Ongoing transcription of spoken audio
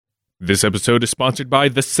This episode is sponsored by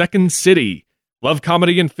The Second City. Love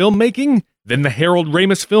comedy and filmmaking? Then the Harold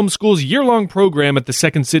Ramis Film School's year-long program at The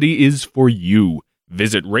Second City is for you.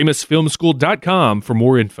 Visit RamisFilmSchool.com for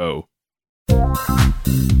more info.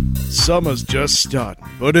 Summer's just starting,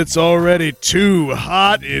 but it's already too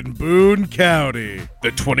hot in Boone County. The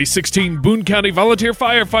 2016 Boone County Volunteer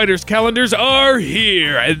Firefighters calendars are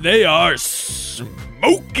here, and they are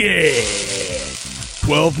smoking.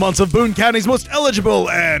 12 months of Boone County's most eligible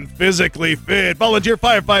and physically fit volunteer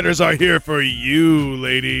firefighters are here for you,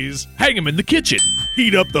 ladies. Hang them in the kitchen.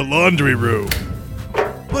 Heat up the laundry room.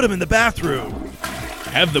 Put them in the bathroom.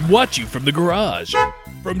 Have them watch you from the garage.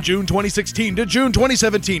 From June 2016 to June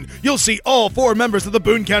 2017, you'll see all 4 members of the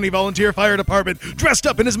Boone County Volunteer Fire Department dressed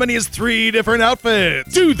up in as many as 3 different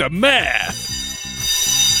outfits. Do the math.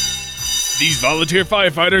 These volunteer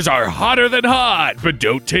firefighters are hotter than hot, but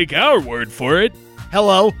don't take our word for it.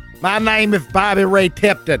 Hello, my name is Bobby Ray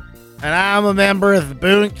Tipton, and I'm a member of the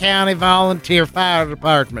Boone County Volunteer Fire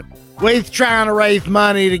Department. We're trying to raise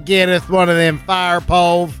money to get us one of them fire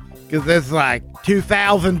poles, because it's like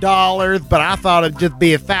 $2,000, but I thought it'd just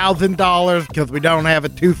be $1,000 because we don't have a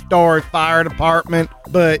 2-story fire department.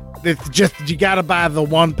 But it's just, you gotta buy the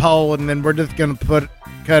one pole, and then we're just gonna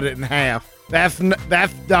cut it in half. That's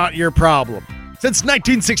not your problem. Since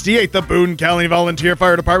 1968, the Boone County Volunteer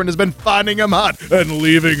Fire Department has been finding them hot and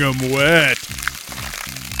leaving them wet.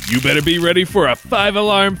 You better be ready for a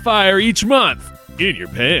 5-alarm fire each month in your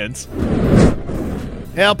pants.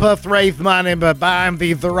 Help us raise money by buying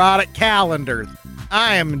these erotic calendars.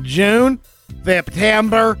 I am June,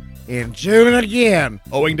 September, and June again.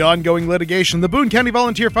 Owing to ongoing litigation, the Boone County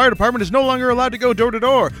Volunteer Fire Department is no longer allowed to go door to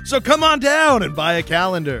door. So come on down and buy a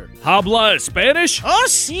calendar. Habla Spanish? Oh,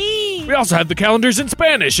 sí. We also have the calendars in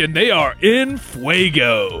Spanish, and they are in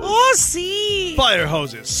fuego. Oh, sí. Fire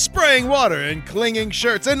hoses, spraying water, and clinging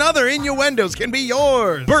shirts and other innuendos can be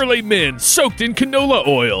yours. Burly men soaked in canola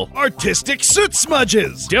oil. Artistic soot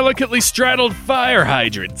smudges. Delicately straddled fire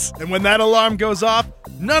hydrants. And when that alarm goes off,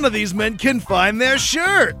 none of these men can find their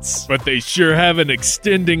shirts. But they sure have an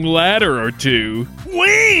extending ladder or two.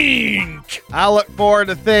 Wink! I look forward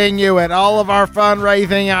to seeing you at all of our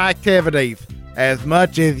fundraising activities, as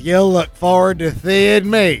much as you'll look forward to seeing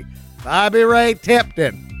me. Bobby Ray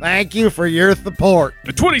Tipton, thank you for your support.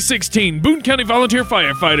 The 2016 Boone County Volunteer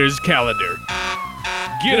Firefighters calendar.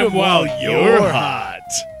 Get them while you're hot.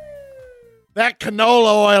 That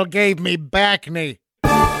canola oil gave me back knee.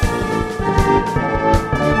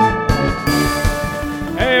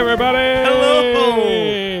 Hey, everybody. Hello.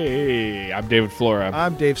 Hey, I'm David Flora.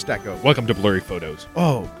 I'm Dave Stecco. Welcome to Blurry Photos.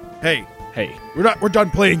 Oh, hey. Hey. We're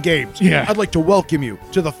done playing games. Yeah. I'd like to welcome you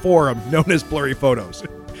to the forum known as Blurry Photos.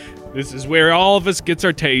 This is where all of us gets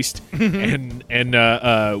our taste, and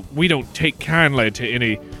we don't take kindly to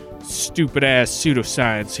any stupid-ass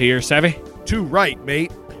pseudoscience here, savvy? Too right,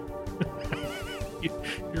 mate.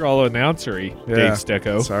 You're all announcery, Dave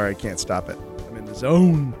Stecco. Sorry, I can't stop it. I'm in the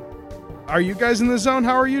zone. Are you guys in the zone?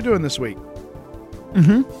 How are you doing this week?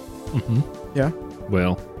 Yeah.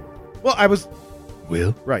 Well, I was...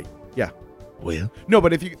 Will? Right, yeah. Will? No,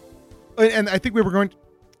 but if you... And I think we were going to...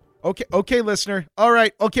 Okay, listener. All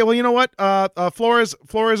right. Okay, well, you know what?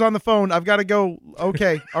 Flora's on the phone. I've got to go.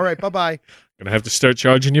 Okay. All right, bye-bye. Gonna have to start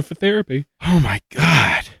charging you for therapy. Oh, my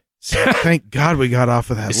God. Thank God we got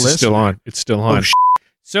off of that list. It's still on. It's still on. Oh,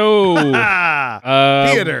 So,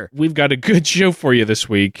 theater. We've got a good show for you this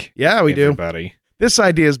week. Yeah, we do. Everybody. This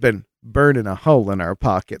idea has been burning a hole in our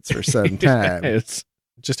pockets for some time. It's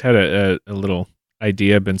just had a little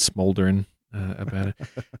idea, been smoldering about it.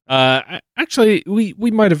 Actually,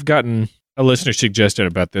 we might have gotten a listener suggestion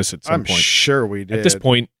about this at some point. I'm sure we did. At this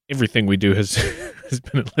point, everything we do has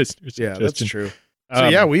been a listener suggestion. Yeah, that's true. So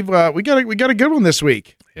yeah, we got a good one this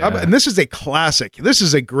week. Yeah. And this is a classic. This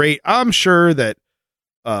is a great. I'm sure that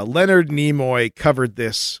Leonard Nimoy covered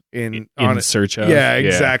this in Search of. Yeah,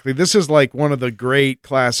 exactly. This is like one of the great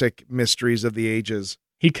classic mysteries of the ages.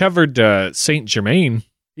 He covered Saint Germain.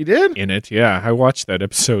 He did? In it, yeah. I watched that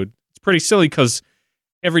episode. It's pretty silly because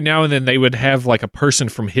every now and then they would have like a person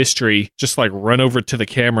from history just like run over to the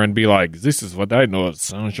camera and be like, "This is what I know of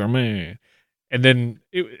Saint Germain," and then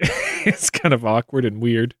it's kind of awkward and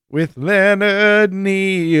weird. With Leonard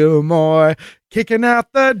Nimoy kicking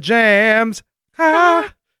out the jams.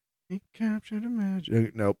 He captured a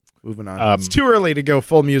magic. Nope. Moving on. It's too early to go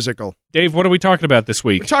full musical. Dave, what are we talking about this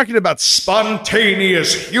week? We're talking about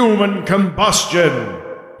spontaneous human combustion.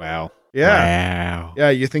 Wow. Yeah. Wow. Yeah,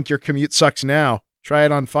 you think your commute sucks now. Try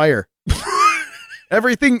it on fire.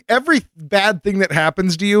 Every bad thing that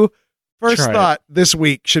happens to you, first thought this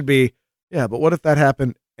week should be, yeah, but what if that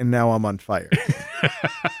happened and now I'm on fire?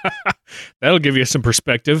 That'll give you some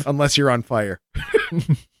perspective. Unless you're on fire.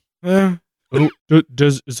 Is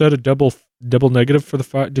that a double negative for the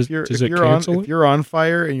fire? Does it cancel it? If you're on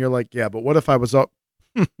fire and you're like, yeah, but what if I was up?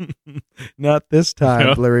 Not this time,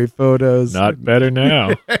 No. blurry photos. Not better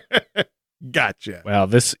now. Gotcha. Wow,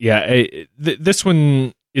 this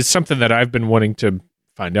one is something that I've been wanting to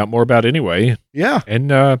find out more about anyway. Yeah. And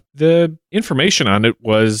the information on it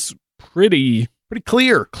was pretty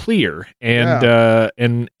clear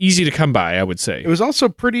and easy to come by, I would say. It was also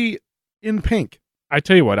pretty in pink. I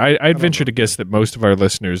tell you what, I'd venture to guess that most of our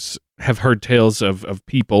listeners have heard tales of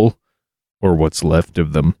people, or what's left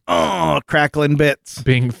of them, Crackling bits,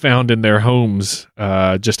 being found in their homes,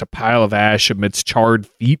 just a pile of ash amidst charred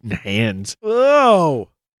feet and hands. Oh,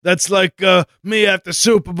 that's like me after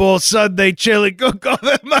Super Bowl Sunday chili cook-off.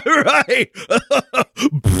 Am I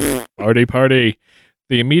right? Party.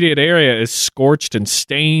 The immediate area is scorched and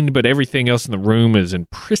stained, but everything else in the room is in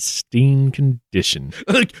pristine condition.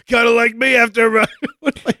 Kind of like me after.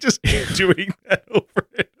 What if I just keep doing that over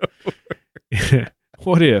and over?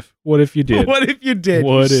 What if you did? What if you did?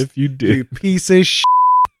 What if you did? You piece of shit.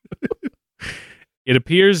 It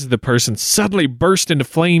appears the person suddenly burst into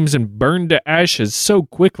flames and burned to ashes so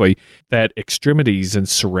quickly that extremities and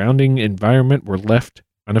surrounding environment were left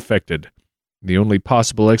unaffected. The only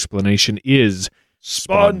possible explanation is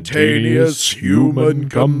spontaneous human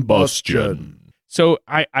combustion. So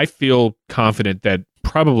I feel confident that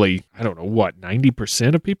probably,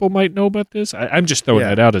 90% of people might know about this. I'm just throwing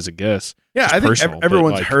that out as a guess. Yeah, just I think personal,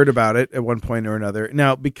 everyone's heard about it at one point or another.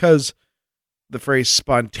 Now, because the phrase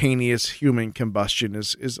spontaneous human combustion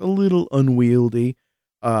is a little unwieldy,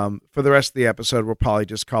 for the rest of the episode, we'll probably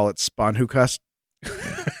just call it Sponhucust.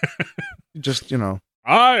 Just,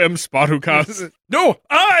 I am Sponhucust. No,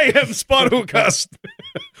 I am Sponhucust.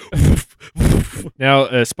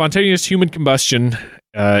 Now, spontaneous human combustion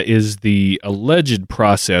is the alleged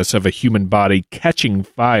process of a human body catching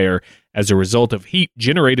fire as a result of heat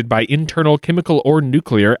generated by internal chemical or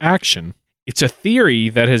nuclear action. It's a theory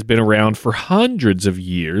that has been around for hundreds of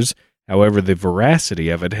years. However, the veracity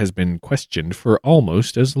of it has been questioned for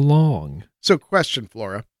almost as long. So, question,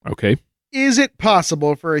 Flora. Okay. Is it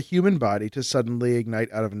possible for a human body to suddenly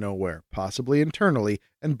ignite out of nowhere, possibly internally,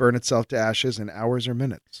 and burn itself to ashes in hours or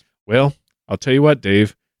minutes? Well, I'll tell you what,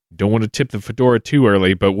 Dave. Don't want to tip the fedora too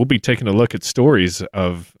early, but we'll be taking a look at stories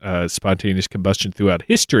of spontaneous combustion throughout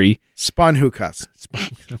history. Sponhucust.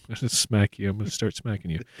 I'm going to smack you. I'm going to start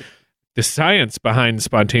smacking you. The science behind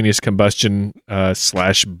spontaneous combustion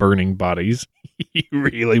 / burning bodies. You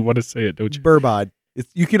really want to say it, don't you? Burbod.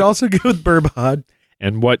 You could also go with Burbod.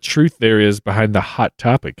 And what truth there is behind the hot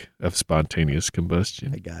topic of spontaneous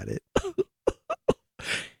combustion. I got it.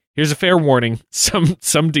 Here's a fair warning.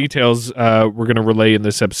 Some details we're going to relay in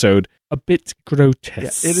this episode, a bit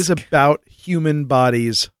grotesque. Yeah, it is about human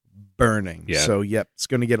bodies burning. Yeah. So, it's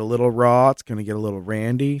going to get a little raw. It's going to get a little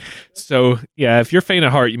randy. So, if you're faint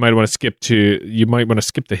of heart, you might want to skip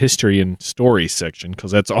the history and story section, because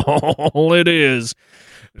that's all it is.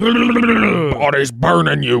 Body's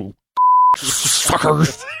burning you,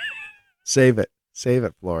 suckers. Save it,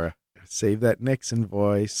 Flora. Save that Nixon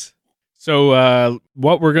voice. So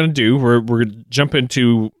what we're going to do, we're going to jump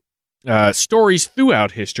into stories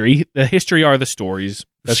throughout history. The history are the stories.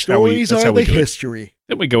 That's how we do history. It.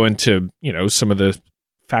 Then we go into, some of the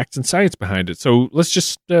facts and science behind it. So let's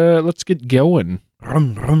get going.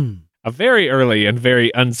 A very early and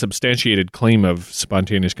very unsubstantiated claim of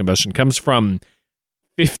spontaneous combustion comes from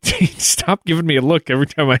 15. Stop giving me a look every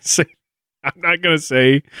time I say. I'm not going to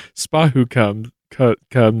say Spahu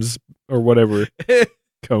comes or whatever.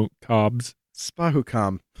 Cobbs.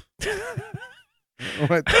 Spahucom.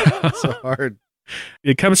 That's so hard.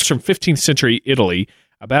 It comes from 15th century Italy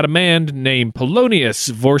about a man named Polonius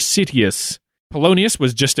Vorsitius. Polonius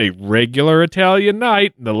was just a regular Italian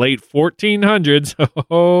knight in the late 1400s.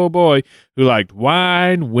 Oh boy, who liked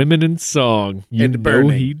wine, women, and song. And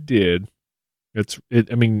burning. He did.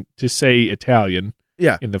 To say Italian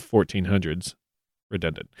in the 1400s,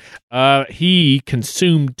 redundant. He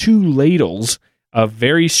consumed 2 ladles of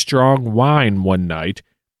very strong wine one night,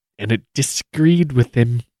 and it disagreed with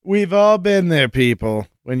him. We've all been there, people.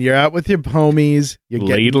 When you're out with your homies, you're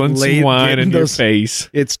ladling some wine in your face.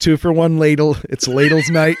 It's 2 for 1 ladle. It's ladles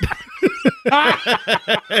night.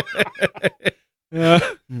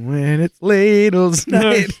 When it's ladles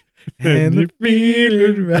night and the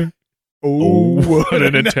feeling right. Oh, what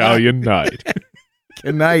an Italian night.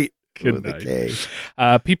 Good night. Good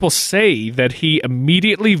night. People say that he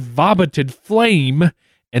immediately vomited flame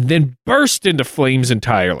and then burst into flames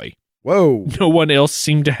entirely. Whoa. No one else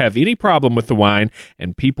seemed to have any problem with the wine,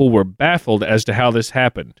 and people were baffled as to how this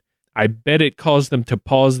happened. I bet it caused them to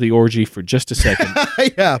pause the orgy for just a second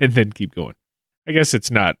Yeah. and then keep going. I guess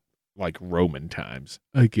it's not like Roman times.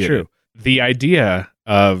 I get True. it. The idea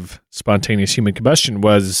of spontaneous human combustion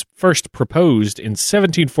was first proposed in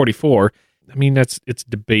 1744. I mean, it's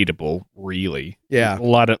debatable, really. Yeah. A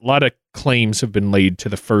lot of claims have been laid to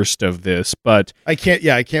the first of this, but I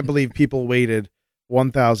can't believe people waited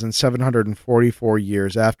 1,744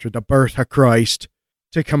 years after the birth of Christ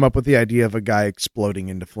to come up with the idea of a guy exploding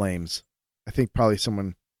into flames. I think probably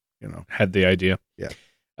someone, had the idea. Yeah.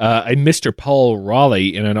 A Mr. Paul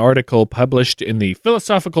Raleigh, in an article published in the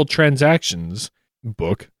Philosophical Transactions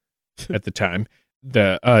book at the time,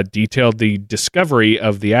 detailed the discovery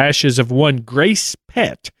of the ashes of one Grace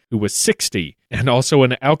Pett, who was 60, and also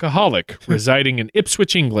an alcoholic residing in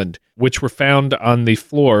Ipswich, England, which were found on the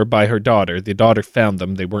floor by her daughter. The daughter found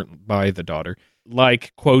them. They weren't by the daughter.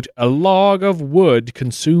 Like, quote, a log of wood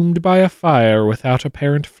consumed by a fire without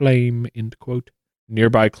apparent flame, end quote.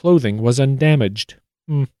 Nearby clothing was undamaged.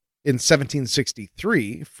 In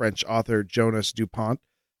 1763, French author Jonas Dupont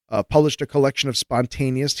published a collection of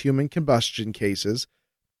spontaneous human combustion cases,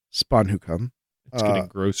 Sponhucum. It's getting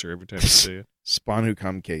grosser every time you say it.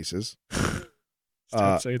 Sponhucum cases.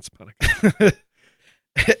 Stop saying Sponhucum.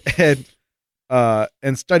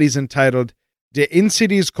 and studies entitled De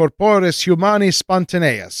Insidiis Corporis Humani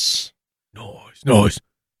Spontaneus. Nice.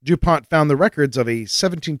 DuPont found the records of a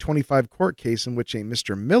 1725 court case in which a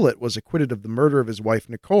Mr. Millet was acquitted of the murder of his wife,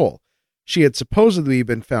 Nicole. She had supposedly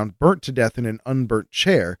been found burnt to death in an unburnt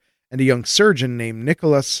chair, and a young surgeon named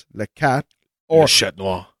Nicholas Le Cat, Or Chat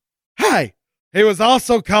Noir. Hi! He was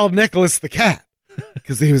also called Nicholas the Cat,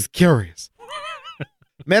 because he was curious,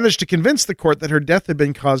 managed to convince the court that her death had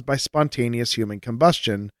been caused by spontaneous human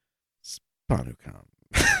combustion. Sponhucum.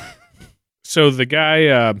 So the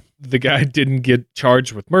guy didn't get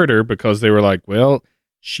charged with murder because they were like, well,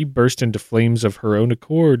 she burst into flames of her own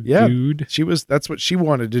accord, dude. That's what she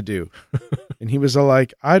wanted to do. And he was all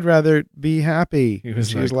like, I'd rather be happy.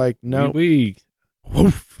 She was like, no. Oui.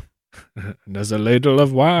 Woof. Another ladle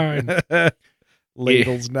of wine.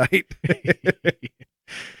 Ladles night.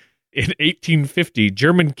 In 1850,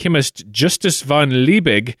 German chemist Justus von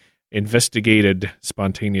Liebig investigated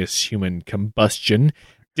spontaneous human combustion,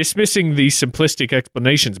 dismissing the simplistic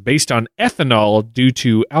explanations based on ethanol due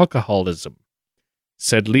to alcoholism.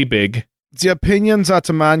 Said Liebig, the opinion that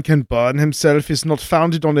a man can burn himself is not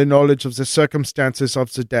founded on a knowledge of the circumstances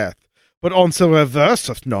of the death, but on the reverse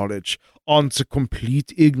of knowledge, on the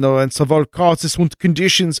complete ignorance of all causes and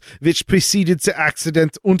conditions which preceded the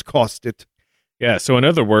accident and caused it. Yeah, so in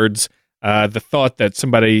other words, the thought that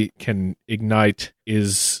somebody can ignite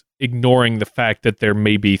is ignoring the fact that there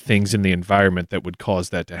may be things in the environment that would cause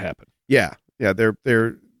that to happen. Yeah.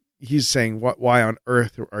 He's saying, why on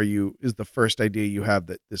earth is the first idea you have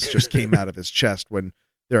that this just came out of his chest when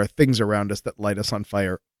there are things around us that light us on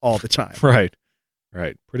fire all the time. Right.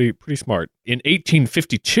 Pretty smart. In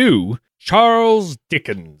 1852, Charles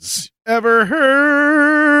Dickens. Ever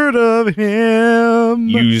heard of him?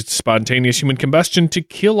 Used spontaneous human combustion to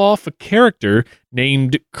kill off a character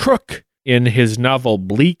named Crook in his novel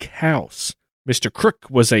Bleak House. Mr. Crook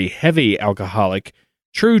was a heavy alcoholic,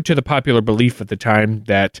 true to the popular belief at the time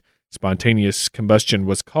that spontaneous combustion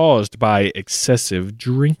was caused by excessive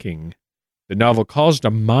drinking. The novel caused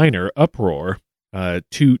a minor uproar.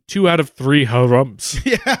 2 out of 3 harums.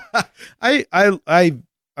 Yeah,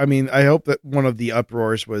 I mean, I hope that one of the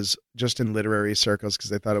uproars was just in literary circles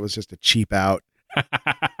because they thought it was just a cheap out.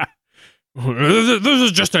 This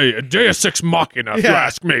is just a Deus Ex Machina, if you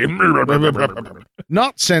ask me.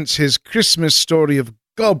 Not since his Christmas story of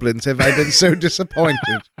goblins have I been so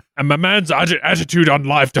disappointed. And my man's attitude on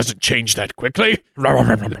life doesn't change that quickly.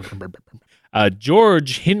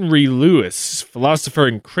 George Henry Lewis, philosopher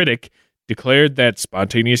and critic, declared that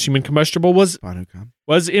spontaneous human combustible was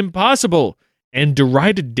impossible and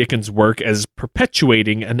derided Dickens' work as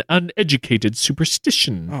perpetuating an uneducated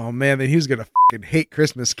superstition. Oh, man, then he was going to fucking hate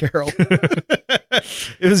Christmas Carol.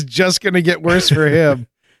 It was just going to get worse for him.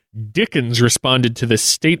 Dickens responded to this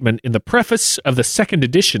statement in the preface of the second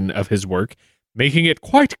edition of his work, making it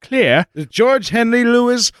quite clear that George Henry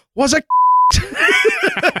Lewis was a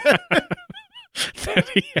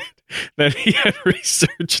that he had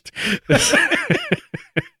researched the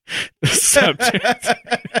subject.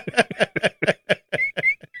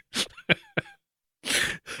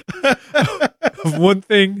 Of one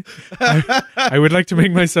thing, I would like to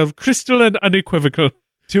make myself crystal and unequivocal.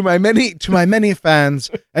 To my many fans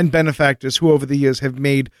and benefactors who over the years have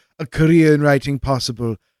made a career in writing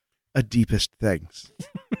possible, a deepest thanks.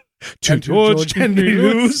 to George Henry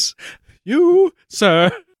Lewis, you,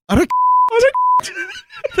 sir, are a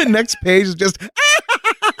The next page is just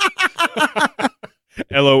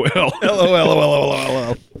LOL.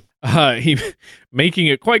 LOL. He making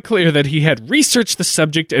it quite clear that he had researched the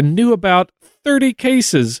subject and knew about 30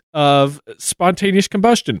 cases of spontaneous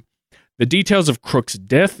combustion. The details of Crook's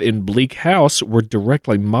death in Bleak House were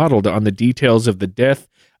directly modeled on the details of the death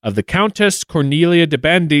of the Countess Cornelia de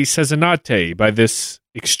Bandy Cesenate by this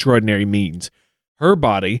extraordinary means. Her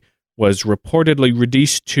body was reportedly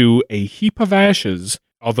reduced to a heap of ashes,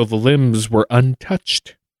 although the limbs were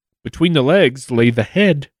untouched. Between the legs lay the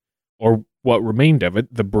head, or what remained of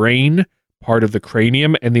it. The brain, part of the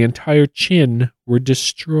cranium, and the entire chin were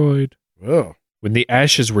destroyed. Whoa. When the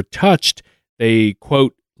ashes were touched, they,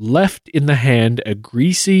 quote, left in the hand a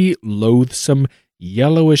greasy, loathsome,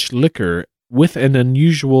 yellowish liquor with an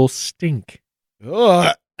unusual stink.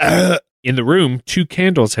 Ugh. In the room, 2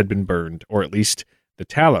 candles had been burned, or at least the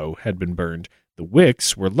tallow had been burned. The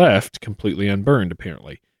wicks were left completely unburned,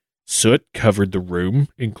 apparently. Soot covered the room,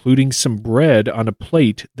 including some bread on a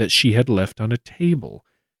plate that she had left on a table.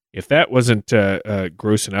 If that wasn't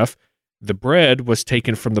gross enough, the bread was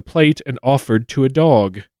taken from the plate and offered to a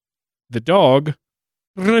dog. The dog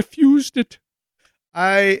refused it.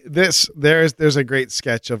 There's a great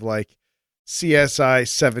sketch of like CSI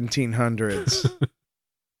 1700s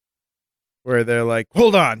where they're like,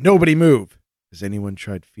 hold on, nobody move. Has anyone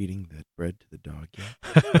tried feeding that bread to the dog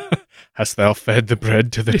yet? Hast thou fed the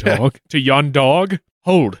bread to the dog? To yon dog?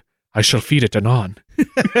 Hold, I shall feed it anon.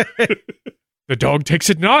 The dog takes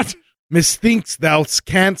it not. Methinks thou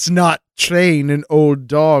canst not train an old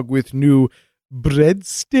dog with new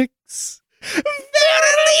breadsticks. Verily!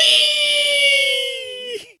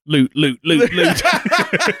 Loot.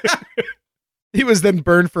 He was then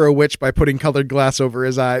burned for a witch by putting colored glass over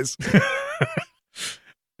his eyes.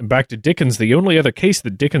 And back to Dickens, the only other case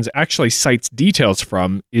that Dickens actually cites details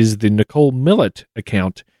from is the Nicole Millet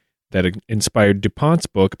account that inspired DuPont's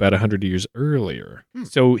book about 100 years earlier.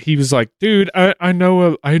 So he was like, dude, I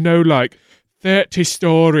know like 30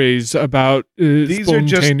 stories about These are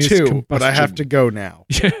just 2, combustion. but I have to go now.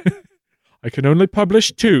 Yeah. I can only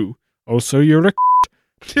publish 2. Also, you're a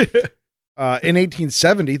in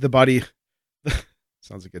 1870, the body...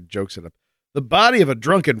 sounds like a joke setup. The body of a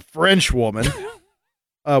drunken French woman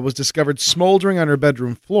was discovered smoldering on her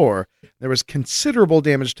bedroom floor. There was considerable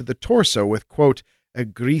damage to the torso with, quote, a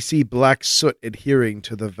greasy black soot adhering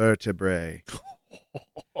to the vertebrae.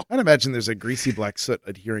 I'd imagine there's a greasy black soot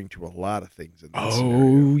adhering to a lot of things in this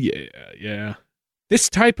scenario. Yeah. This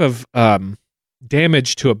type of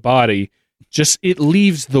damage to a body, just it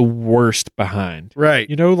leaves the worst behind. Right.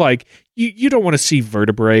 You know, like you don't want to see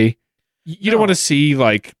vertebrae. You don't want to see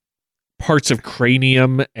like parts of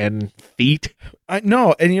cranium and feet. I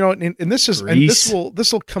know, and you know, and this is Grease. and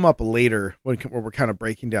this will come up later when we're kind of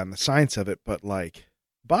breaking down the science of it. But like,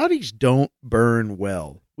 bodies don't burn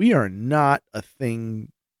well. We are not a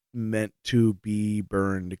thing meant to be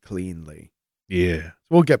burned cleanly. Yeah,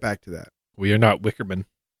 We'll get back to that. we are not Wickerman.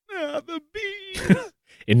 The bees.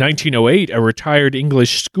 In 1908, a retired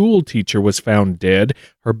English school teacher was found dead,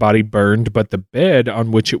 her body burned, but the bed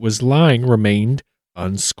on which it was lying remained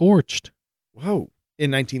unscorched. Whoa.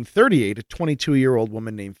 In 1938, a 22-year-old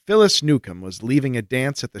woman named Phyllis Newcomb was leaving a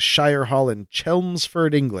dance at the Shire Hall in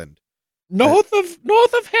Chelmsford, England. North of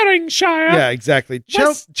Herringshire. Yeah, exactly.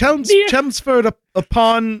 Chelmsford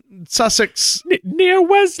upon Sussex. Near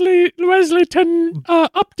Wesleyton,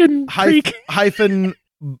 Upton Creek. Hyphen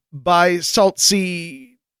by Saltsea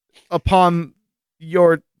upon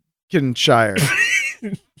Yorkshire.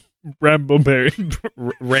 Rambleberry.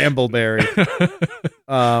 Rambleberry.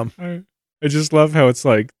 I just love how it's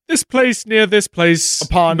like, this place near this place,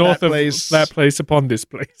 Upon north that of place. that place, upon this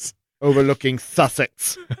place. Overlooking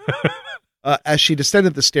Sussex. As she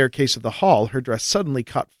descended the staircase of the hall, her dress suddenly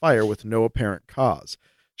caught fire with no apparent cause.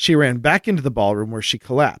 She ran back into the ballroom where she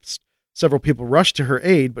collapsed. Several people rushed to her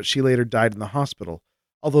aid, but she later died in the hospital.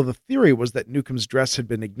 Although the theory was that Newcomb's dress had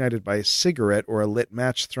been ignited by a cigarette or a lit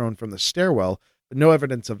match thrown from the stairwell, but no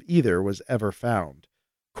evidence of either was ever found.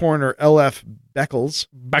 Coroner L.F. Beckles.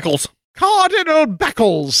 Cardinal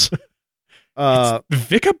Beckles!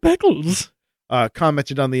 Vicar Beckles.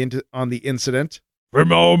 Commented on the incident.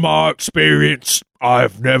 From all my experience,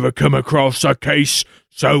 I've never come across a case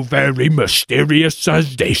so very mysterious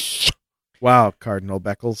as this. Wow, Cardinal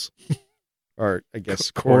Beckles. Or, I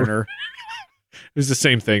guess, coroner. It was the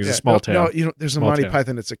same thing. It's a small town. No, you know, there's a Small Monty town.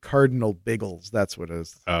 Python. It's a Cardinal Biggles. That's what it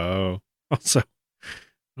is. Oh. Also,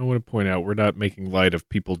 I want to point out we're not making light of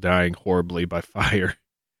people dying horribly by fire.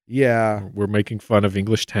 Yeah. We're making fun of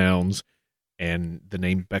English towns and the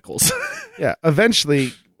name Beckles. Yeah.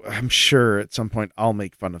 Eventually, I'm sure at some point I'll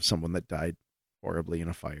make fun of someone that died horribly in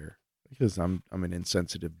a fire because I'm an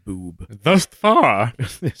insensitive boob. Thus far.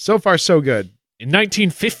 So far, so good. In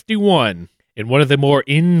 1951, in one of the more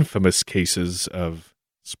infamous cases of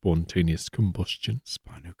spontaneous combustion,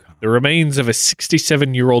 the remains of a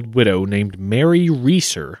 67-year-old widow named Mary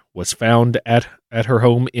Reeser was found at her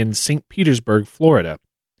home in St. Petersburg, Florida.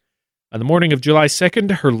 On the morning of July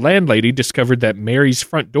 2nd, her landlady discovered that Mary's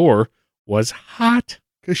front door was hot.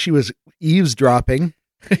 Because she was eavesdropping.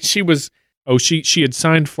 She had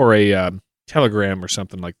signed for a telegram or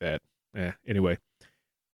something like that. Anyway.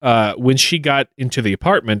 When she got into the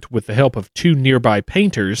apartment with the help of two nearby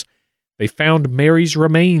painters, they found Mary's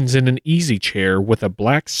remains in an easy chair with a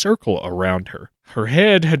black circle around her. Her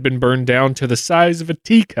head had been burned down to the size of a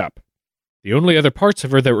teacup. The only other parts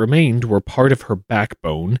of her that remained were part of her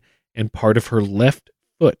backbone and part of her left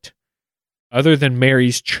foot. Other than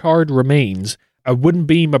Mary's charred remains, a wooden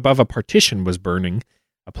beam above a partition was burning,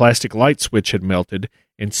 a plastic light switch had melted,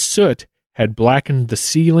 and soot had blackened the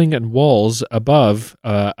ceiling and walls above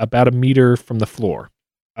about a meter from the floor.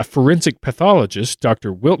 A forensic pathologist,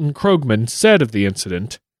 Dr. Wilton Krogman, said of the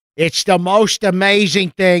incident, "It's the most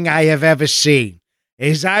amazing thing I have ever seen.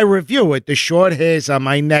 As I review it, the short hairs on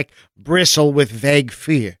my neck bristle with vague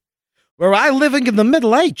fear. Were I living in the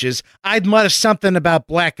Middle Ages, I'd mutter something about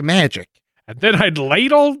black magic. And then I'd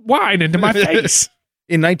ladle wine into my face."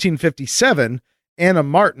 In 1957, Anna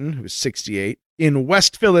Martin, who was 68, in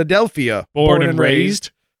West Philadelphia, born and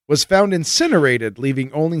raised, was found incinerated,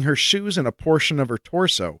 leaving only her shoes and a portion of her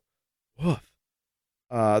torso. Woof.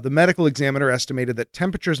 The medical examiner estimated that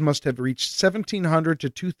temperatures must have reached 1,700 to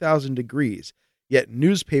 2,000 degrees, yet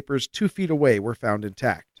newspapers 2 feet away were found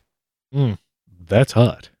intact. That's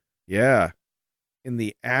hot. Yeah. In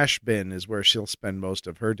the ash bin is where she'll spend most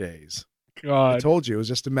of her days. God. I told you, it was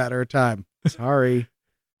just a matter of time. Sorry.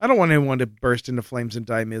 I don't want anyone to burst into flames and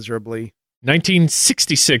die miserably.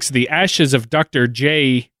 1966, the ashes of Dr.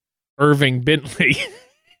 J. Irving Bentley.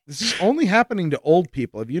 This is only happening to old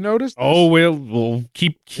people. Have you noticed this? Oh, we'll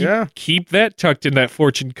keep that tucked in that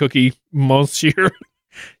fortune cookie, monsieur.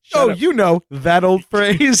 You know that old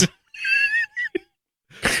phrase.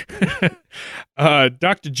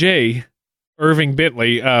 Dr. J. Irving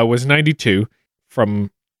Bentley was 92 from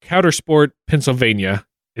Coudersport, Pennsylvania.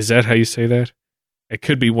 Is that how you say that? It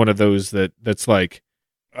could be one of those that's like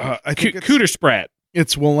I think Cootersprat.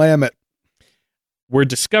 It's Willamette. Were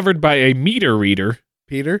discovered by a meter reader.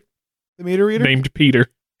 Peter? The meter reader? Named Peter.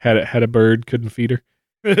 Had a bird, couldn't feed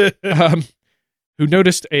her. Who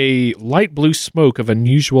noticed a light blue smoke of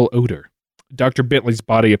unusual odor. Dr. Bentley's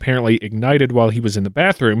body apparently ignited while he was in the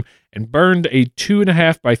bathroom and burned a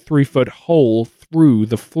 2.5 by 3 foot hole through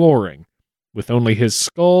the flooring, with only his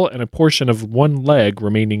skull and a portion of one leg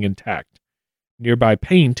remaining intact. Nearby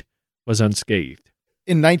paint was unscathed.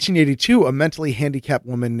 In 1982, a mentally handicapped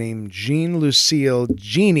woman named Jean-Lucille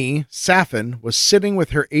Jeannie Saffin was sitting with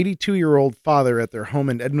her 82-year-old father at their home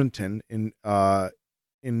in Edmonton in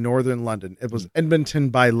northern London. It was Edmonton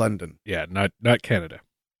by London. Yeah, not Canada.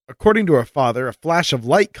 According to her father, a flash of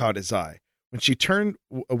light caught his eye. When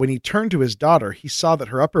he turned to his daughter, he saw that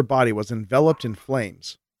her upper body was enveloped in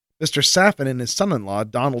flames. Mr. Saffin and his son-in-law,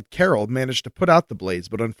 Donald Carroll, managed to put out the blaze,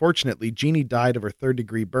 but unfortunately, Jeannie died of her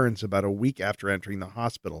third-degree burns about a week after entering the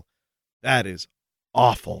hospital. That is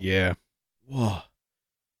awful. Yeah. Whoa.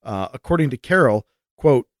 According to Carroll,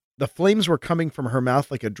 quote, "The flames were coming from her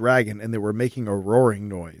mouth like a dragon, and they were making a roaring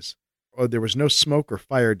noise. There was no smoke or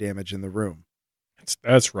fire damage in the room."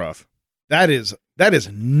 That's rough. That is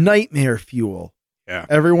nightmare fuel. Yeah.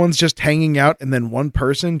 Everyone's just hanging out, and then one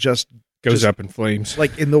person just goes up in flames.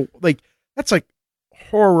 That's like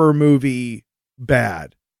horror movie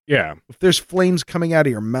bad. Yeah. If there's flames coming out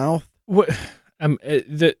of your mouth. What?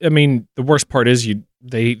 The worst part is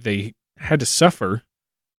they had to suffer.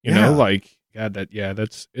 You know, like God.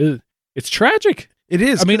 That's it's tragic. It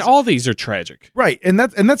is. I mean, all these are tragic, right? And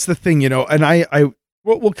that's the thing, you know. And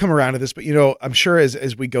we'll come around to this, but you know, I'm sure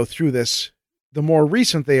as we go through this, the more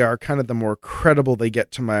recent they are, kind of the more credible they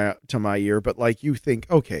get to my ear. But like, you think,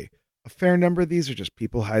 okay, a fair number of these are just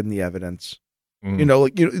people hiding the evidence, you know,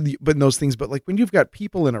 like, you know, but those things. But like when you've got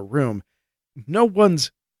people in a room, no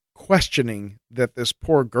one's questioning that this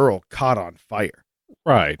poor girl caught on fire,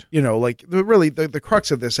 right? You know, like the crux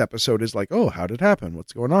of this episode is like, oh, how did it happen?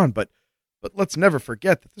 What's going on? But let's never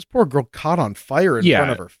forget that this poor girl caught on fire in front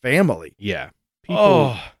of her family. Yeah,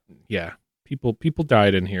 people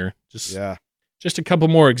died in here. Just a couple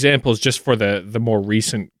more examples, just for the more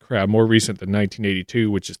recent crowd, more recent than 1982,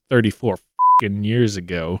 which is 34 fucking years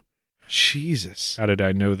ago. Jesus. How did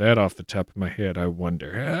I know that off the top of my head, I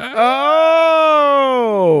wonder?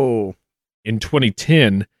 Oh! In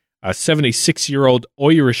 2010, A 76-year-old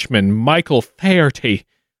Irishman, Michael Faherty,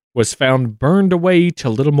 was found burned away to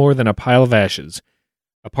little more than a pile of ashes.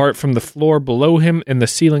 Apart from the floor below him and the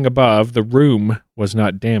ceiling above, the room was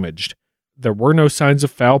not damaged. There were no signs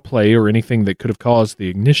of foul play or anything that could have caused the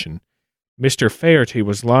ignition. Mr. Faherty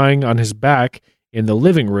was lying on his back in the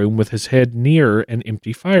living room with his head near an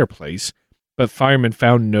empty fireplace, but firemen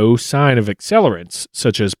found no sign of accelerants,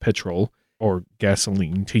 such as petrol or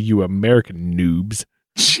gasoline to you American noobs.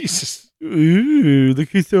 Jesus. Ooh, look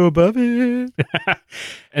who's so above it.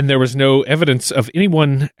 And there was no evidence of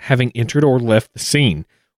anyone having entered or left the scene.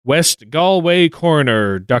 West Galway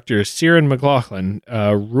coroner Dr. Ciaran McLaughlin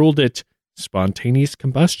ruled it spontaneous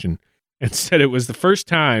combustion and said it was the first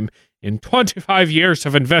time in 25 years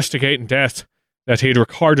of investigating death that he'd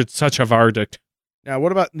recorded such a verdict. Now,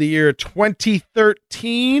 what about the year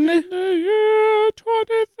 2013? The year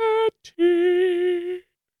 2013.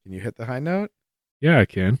 Can you hit the high note? Yeah, I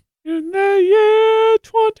can. In the year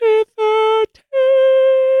 2013.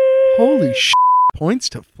 Holy shit. Points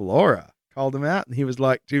to Flora. Called him out, and he was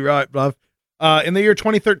like, too right, bluff. In the year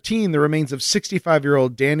 2013, the remains of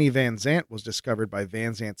 65-year-old Danny Van Zant was discovered by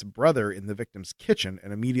Van Zant's brother in the victim's kitchen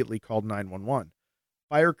and immediately called 911.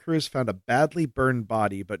 Fire crews found a badly burned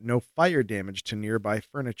body, but no fire damage to nearby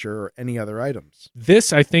furniture or any other items.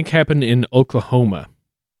 This, I think, happened in Oklahoma.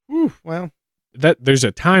 Ooh, well. There's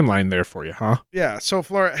a timeline there for you, huh? Yeah, so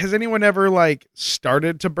Flora, has anyone ever,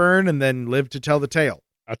 started to burn and then lived to tell the tale?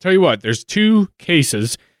 I'll tell you what, there's two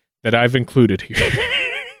cases that I've included here.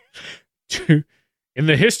 In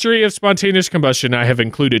the history of spontaneous combustion, I have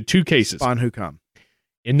included two cases. Spon who come.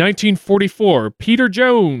 In 1944, Peter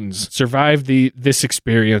Jones survived this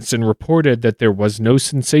experience and reported that there was no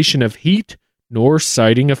sensation of heat nor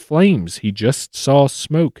sighting of flames. He just saw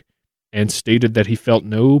smoke and stated that he felt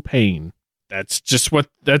no pain. That's just what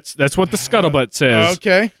the scuttlebutt says.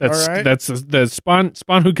 Okay, that's all right. That's the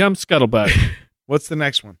spawn who comes scuttlebutt. What's the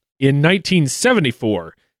next one? In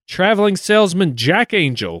 1974, traveling salesman Jack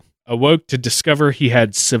Angel awoke to discover he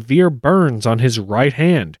had severe burns on his right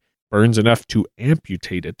hand, burns enough to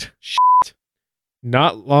amputate it. Shit.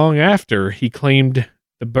 Not long after, he claimed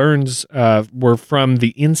the burns were from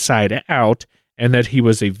the inside out and that he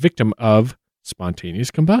was a victim of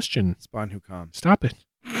spontaneous combustion. Spon who come. Stop it.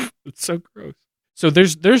 It's so gross. So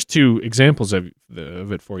there's two examples of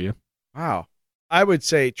it for you. Wow. I would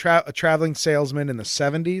say a traveling salesman in the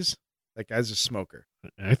 70s, that guy's a smoker.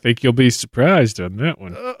 I think you'll be surprised on that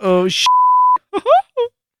one. Uh-oh,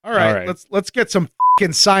 All right, let's get some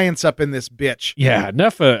fucking science up in this bitch. Yeah,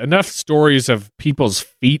 enough stories of people's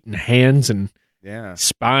feet and hands and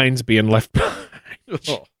spines being left behind.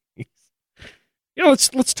 Oh.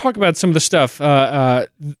 Let's talk about some of the stuff.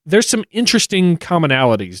 There's some interesting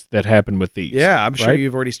commonalities that happen with these. Yeah, I'm sure right?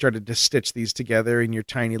 you've already started to stitch these together in your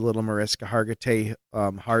tiny little Mariska Hargitay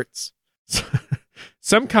hearts.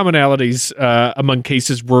 Some commonalities among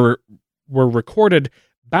cases were recorded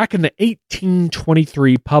back in the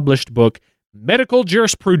 1823 published book Medical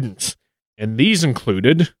Jurisprudence, and these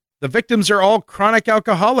included: the victims are all chronic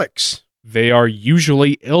alcoholics. They are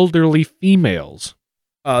usually elderly females.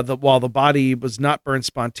 While the body was not burned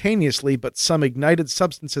spontaneously, but some ignited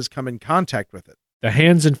substances come in contact with it. The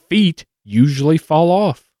hands and feet usually fall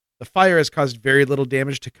off. The fire has caused very little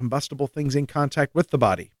damage to combustible things in contact with the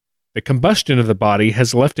body. The combustion of the body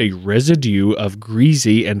has left a residue of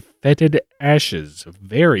greasy and fetid ashes,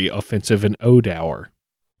 very offensive and odor.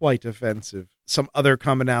 Quite offensive. Some other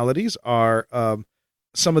commonalities are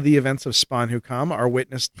some of the events of Spon who come are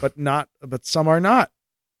witnessed, but some are not.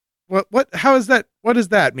 What? How is that? What does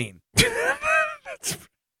that mean?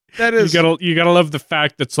 That is you gotta love the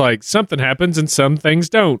fact that's like something happens and some things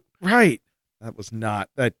don't. Right. That was not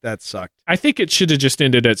that sucked. I think it should have just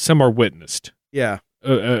ended at some are witnessed. Yeah.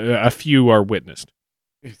 A few are witnessed.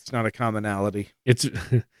 It's not a commonality. It's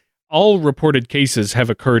all reported cases have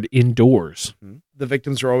occurred indoors. Mm-hmm. The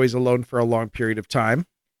victims were always alone for a long period of time.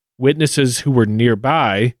 Witnesses who were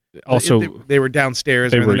nearby also they were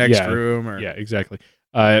downstairs or in the next room. Or... Yeah, exactly.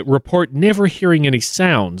 Report never hearing any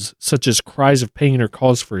sounds such as cries of pain or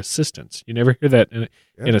calls for assistance. You never hear that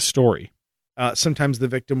in a story. Sometimes the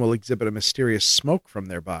victim will exhibit a mysterious smoke from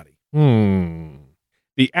their body.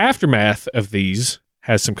 The aftermath of these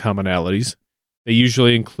has some commonalities. They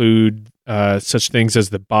usually include such things as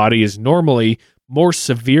the body is normally more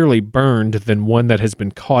severely burned than one that has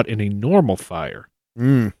been caught in a normal fire.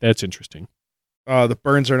 That's interesting. The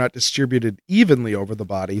burns are not distributed evenly over the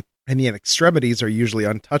body, and the extremities are usually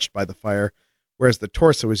untouched by the fire, whereas the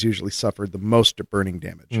torso has usually suffered the most burning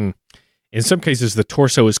damage. In some cases, the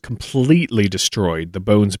torso is completely destroyed, the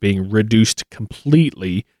bones being reduced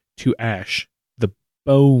completely to ash. The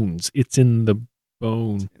bones. It's in the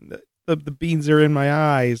bone. The beans are in my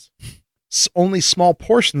eyes. Only small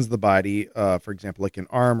portions of the body, for example, like an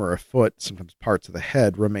arm or a foot, sometimes parts of the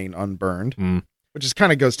head, remain unburned, which is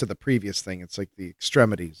kind of goes to the previous thing. It's like the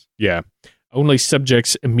extremities. Yeah. Only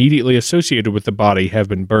subjects immediately associated with the body have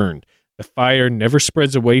been burned. The fire never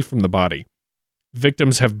spreads away from the body.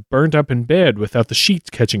 Victims have burnt up in bed without the sheets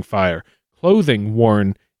catching fire. Clothing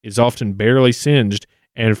worn is often barely singed,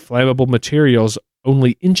 and flammable materials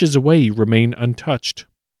only inches away remain untouched.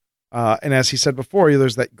 And as he said before,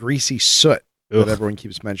 there's that greasy soot Ugh. that everyone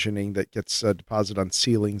keeps mentioning that gets deposited on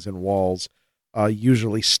ceilings and walls,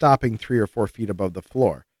 usually stopping 3 or 4 feet above the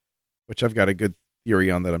floor, which I've got a good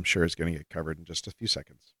theory on that I'm sure is going to get covered in just a few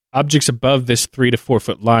seconds. Objects above this 3 to 4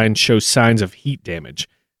 foot line show signs of heat damage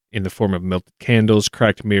in the form of melted candles,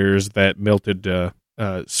 cracked mirrors, that melted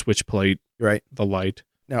switch plate, Right. the light.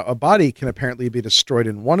 Now, a body can apparently be destroyed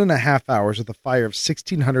in 1.5 hours with a fire of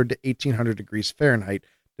 1,600 to 1,800 degrees Fahrenheit,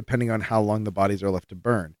 depending on how long the bodies are left to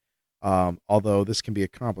burn. Although this can be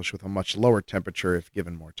accomplished with a much lower temperature if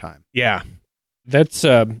given more time. Yeah. That's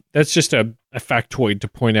just a factoid to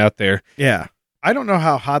point out there. Yeah. I don't know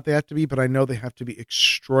how hot they have to be, but I know they have to be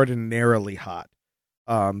extraordinarily hot,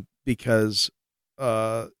 because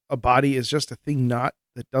a body is just a thing that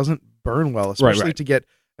doesn't burn well, especially Right. to get,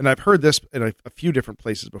 and I've heard this in a few different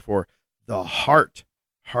places before, the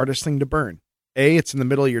hardest thing to burn. A, it's in the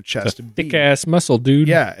middle of your chest. It's a thick-ass muscle, dude.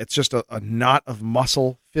 Yeah, it's just a knot of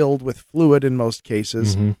muscle filled with fluid in most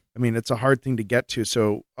cases. Mhm. I mean, it's a hard thing to get to.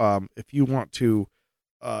 So if you want to,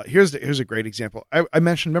 here's a great example. I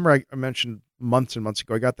mentioned months and months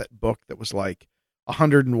ago, I got that book that was like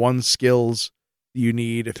 101 skills you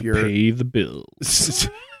need if you're pay the bills.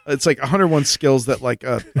 It's like 101 skills that like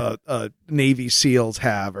a Navy SEALs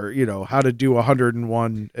have, or how to do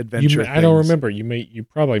 101 adventure. I don't remember. You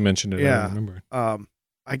probably mentioned it. Yeah. I don't remember.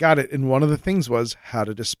 I got it, and one of the things was how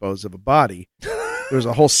to dispose of a body. There was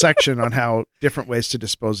a whole section on how different ways to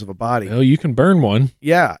dispose of a body. Well, you can burn one.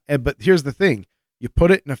 Yeah, but here's the thing: you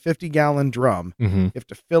put it in a 50-gallon drum. Mm-hmm. You have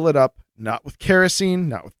to fill it up, not with kerosene,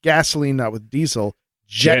 not with gasoline, not with diesel.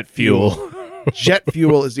 Jet fuel. Jet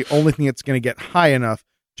fuel is the only thing that's going to get high enough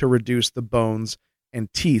to reduce the bones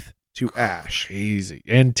and teeth to ash. Easy.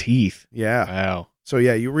 And teeth. Yeah. Wow. So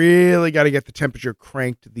yeah, you really got to get the temperature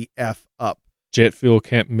cranked the F up. Jet fuel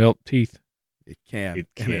can't melt teeth. It can. It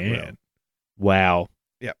and it will. can. Wow.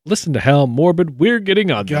 Yeah. Listen to how morbid we're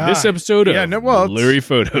getting on this episode of Blurry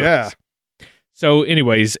Photos. Yeah. So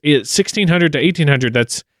anyways, 1600 to 1800,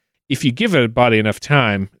 that's, if you give a body enough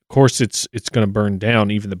time, of course it's going to burn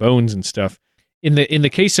down, even the bones and stuff. In the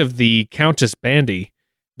case of the Countess Bandy,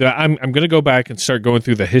 I'm going to go back and start going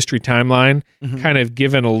through the history timeline, kind of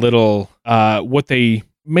giving a little what they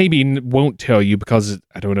maybe won't tell you because,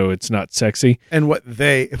 I don't know, it's not sexy. And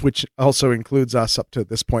which also includes us up to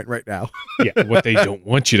this point right now. Yeah, what they don't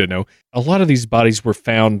want you to know. A lot of these bodies were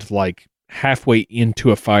found like halfway into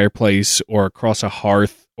a fireplace or across a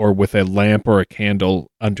hearth or with a lamp or a candle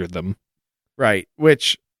under them. Right,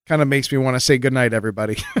 which kind of makes me want to say goodnight,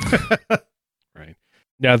 everybody. Right.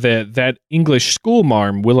 Now, that English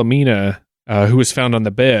schoolmarm, Wilhelmina, who was found on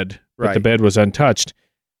the bed, but the bed was untouched,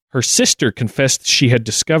 her sister confessed she had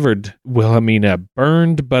discovered Wilhelmina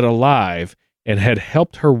burned but alive and had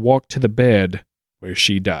helped her walk to the bed where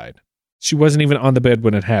she died. She wasn't even on the bed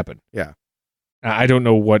when it happened. Yeah. I don't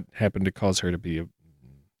know what happened to cause her to be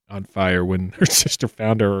on fire when her sister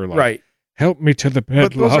found her. Or like, right. Help me to the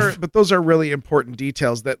bed, love. But those are really important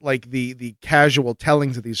details that like the casual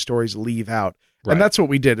tellings of these stories leave out. Right. And that's what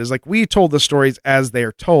we did, is like we told the stories as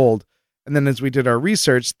they're told. And then as we did our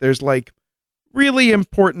research, there's like really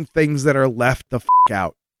important things that are left the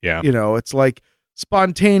out. Yeah. It's like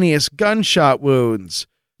spontaneous gunshot wounds.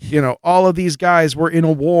 All of these guys were in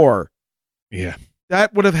a war. Yeah.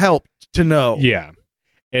 That would have helped to know. Yeah.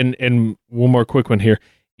 And one more quick one here.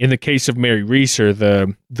 In the case of Mary Reeser,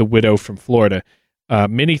 the widow from Florida,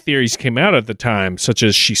 many theories came out at the time, such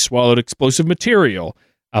as she swallowed explosive material,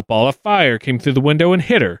 a ball of fire came through the window and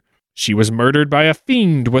hit her, she was murdered by a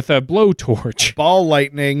fiend with a blowtorch. Ball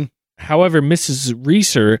lightning. However, Mrs.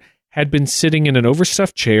 Reeser had been sitting in an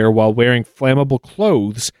overstuffed chair while wearing flammable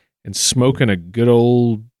clothes and smoking a good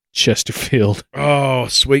old Chesterfield. Oh,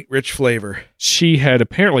 sweet, rich flavor. She had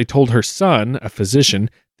apparently told her son, a physician,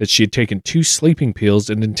 that she had taken 2 sleeping pills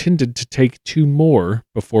and intended to take 2 more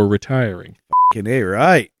before retiring. F***ing A,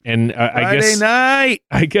 right. And Friday night.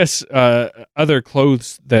 I guess other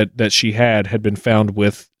clothes that she had been found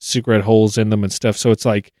with cigarette holes in them and stuff. So it's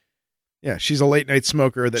like, Yeah, she's a late night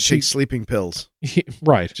smoker that takes sleeping pills.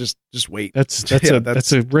 Right. Just wait.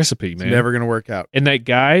 That's a recipe, man. Never going to work out. And that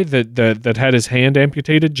guy that had his hand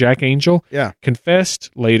amputated, Jack Angel,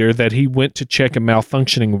 confessed later that he went to check a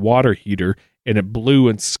malfunctioning water heater and it blew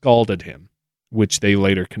and scalded him, which they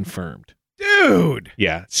later confirmed. Dude.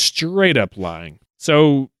 Yeah, straight up lying.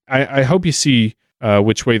 So I hope you see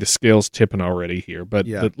which way the scale's tipping already here. But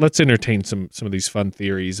let's entertain some of these fun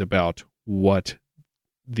theories about what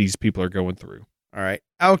these people are going through. All right.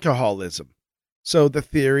 Alcoholism. So the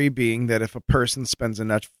theory being that if a person spends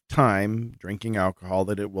enough time drinking alcohol,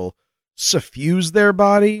 that it will suffuse their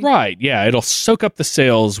body. Right. Yeah. It'll soak up the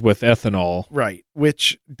sails with ethanol. Right.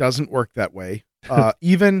 Which doesn't work that way.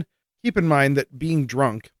 Even keep in mind that being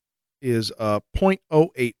drunk is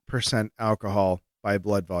 0.08% alcohol by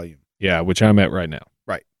blood volume. Yeah. Which I'm at right now.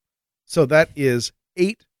 Right. So that is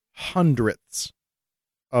 0.08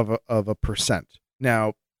 of a percent.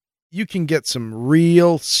 Now, you can get some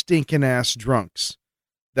real stinking ass drunks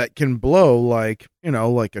that can blow like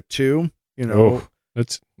a 2,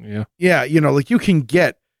 that's yeah. Yeah, like you can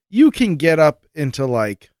get up into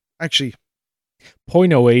like actually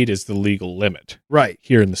 0.08 is the legal limit. Right.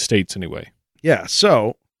 Here in the States anyway. Yeah,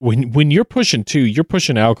 so when you're pushing 2, you're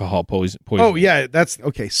pushing alcohol poison. Oh, yeah, that's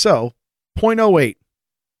okay. So 0.08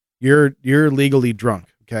 you're legally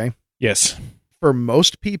drunk, okay? Yes. For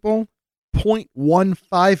most people,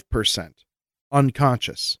 0.15%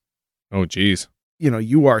 unconscious. Oh, geez.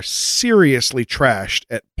 You are seriously trashed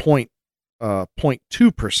at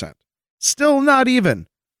 0.2%. Still not even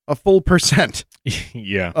a full percent.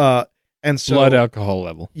 Yeah. And so blood alcohol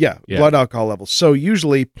level. Yeah, blood alcohol level. So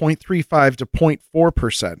usually 0.35 to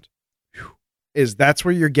 0.4% that's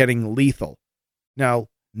where you're getting lethal. Now,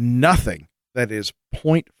 nothing that is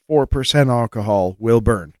 0.4% alcohol will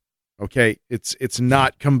burn. Okay? It's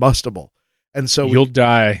not combustible. And so you'll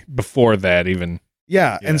die before that even.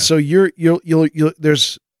 Yeah, and so you'll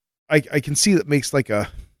there's I can see that makes like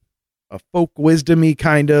a folk wisdom-y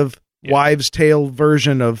kind of wives' tale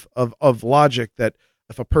version of logic that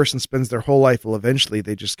if a person spends their whole life, well, eventually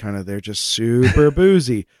they're just super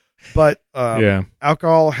boozy. But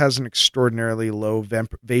alcohol has an extraordinarily low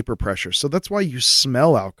vapor pressure, so that's why you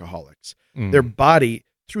smell alcoholics. Their body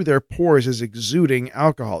through their pores is exuding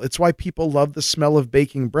alcohol. It's why people love the smell of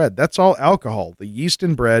baking bread. That's all alcohol. The yeast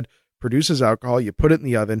in bread produces alcohol. You put it in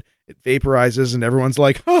the oven, it vaporizes, and everyone's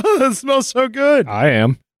like, "Oh, that smells so good." I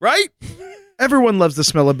am. Right? Everyone loves the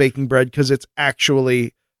smell of baking bread because it's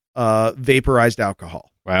actually vaporized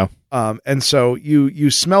alcohol. Wow. And so you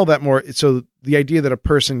smell that more. So the idea that a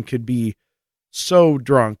person could be so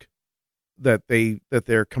drunk that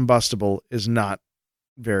they're combustible is not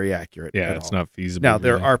very accurate. Yeah, it's not feasible. Now,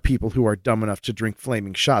 there are people who are dumb enough to drink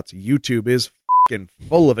flaming shots. YouTube is fucking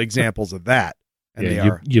full of examples of that.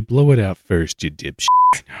 And you blow it out first, you dipshit.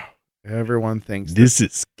 Everyone thinks this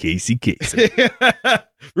is Casey Kasem.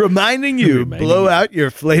 Reminding you, blow out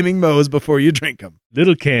your flaming moes before you drink them.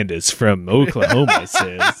 Little Candace from Oklahoma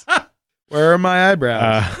says, "Where are my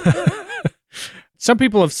eyebrows?" Some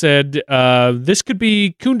people have said this could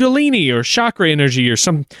be Kundalini or chakra energy or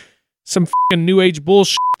some fucking new age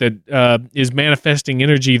bullshit that is manifesting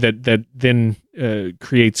energy that then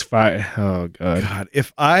creates fire. Oh God!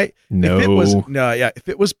 If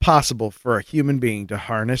it was possible for a human being to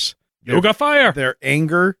harness yoga fire, their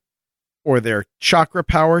anger or their chakra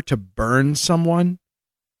power to burn someone,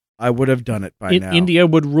 I would have done it by now. India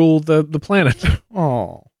would rule the planet.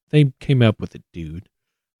 Oh, they came up with it, dude.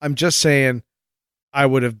 I'm just saying, I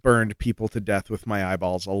would have burned people to death with my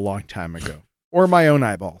eyeballs a long time ago, or my own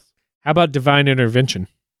eyeballs. How about divine intervention?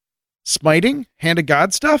 Smiting? Hand of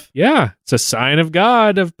God stuff? Yeah, it's a sign of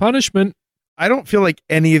God, of punishment. I don't feel like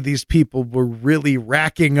any of these people were really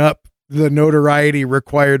racking up the notoriety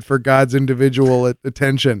required for God's individual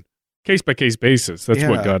attention. Case-by-case basis. That's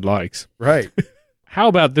what God likes. Right. How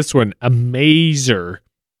about this one? A maser,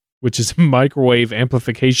 which is microwave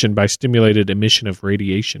amplification by stimulated emission of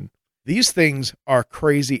radiation. These things are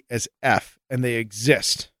crazy as F, and they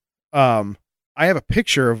exist. I have a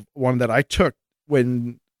picture of one that I took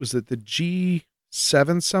when, was it the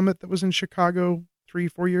G7 summit that was in Chicago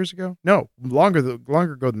 3-4 years ago? No, longer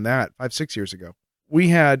ago than that, 5-6 years ago. We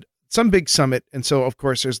had some big summit, and so of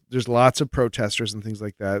course there's lots of protesters and things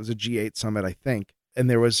like that. It was a G8 summit, I think, and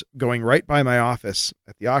there was, going right by my office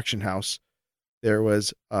at the auction house, there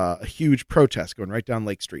was a huge protest going right down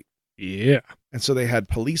Lake Street. Yeah. And so they had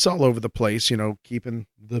police all over the place, keeping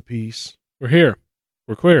the peace. We're here.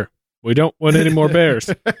 We're queer. We don't want any more bears.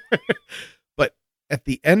 But at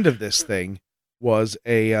the end of this thing was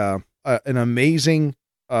an amazing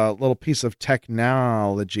little piece of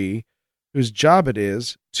technology whose job it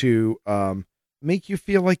is to make you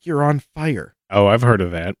feel like you're on fire. Oh, I've heard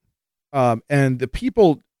of that. And the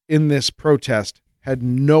people in this protest had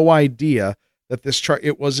no idea that this truck,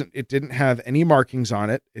 it didn't have any markings on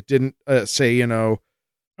it. It didn't say,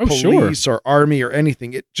 police or army or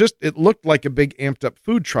anything. It looked like a big amped up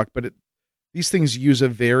food truck, but these things use a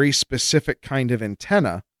very specific kind of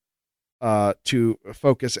antenna to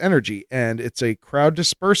focus energy, and it's a crowd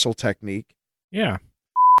dispersal technique. Yeah.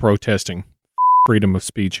 Protesting. Freedom of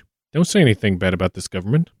speech. Don't say anything bad about this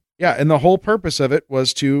government. Yeah, and the whole purpose of it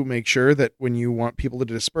was to make sure that when you want people to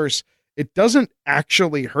disperse, it doesn't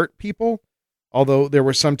actually hurt people, although there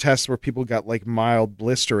were some tests where people got like mild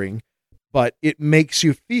blistering, but it makes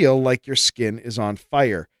you feel like your skin is on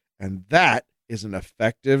fire, and that is an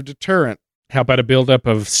effective deterrent. How about a buildup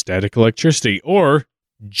of static electricity or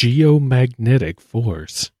geomagnetic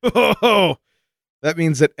force? Oh, that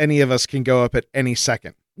means that any of us can go up at any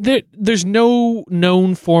second. There's no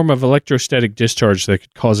known form of electrostatic discharge that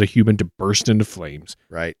could cause a human to burst into flames.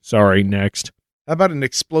 Right. Sorry, next. How about an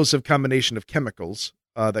explosive combination of chemicals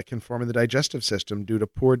that can form in the digestive system due to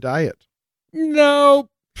poor diet? No.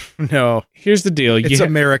 No. Here's the deal. It's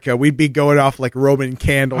America. We'd be going off like Roman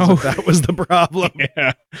candles if that was the problem.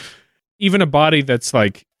 Yeah. Even a body that's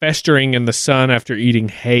like festering in the sun after eating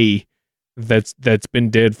hay that's been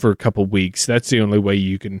dead for a couple weeks, that's the only way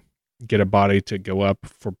you can get a body to go up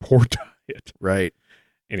for poor diet. Right.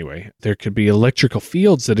 Anyway, there could be electrical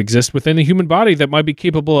fields that exist within the human body that might be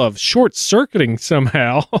capable of short-circuiting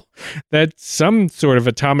somehow. That some sort of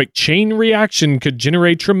atomic chain reaction could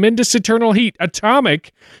generate tremendous eternal heat.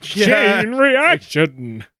 Atomic chain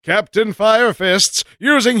reaction. Captain Firefists,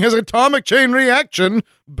 using his atomic chain reaction,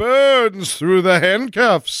 burns through the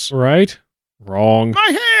handcuffs. Right? Wrong.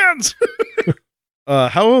 My hands!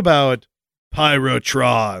 How about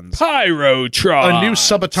pyrotrons? Pyrotrons. A new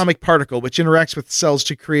subatomic particle which interacts with cells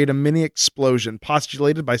to create a mini explosion,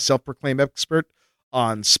 postulated by self-proclaimed expert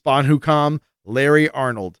on Spanhucom, Larry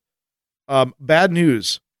Arnold. Bad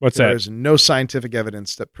news. What's that? There's no scientific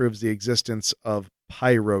evidence that proves the existence of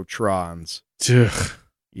pyrotrons. Ugh.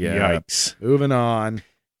 Yeah. Yikes. Moving on.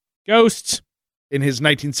 Ghosts. In his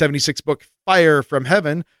 1976 book, Fire from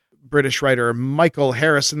Heaven, British writer Michael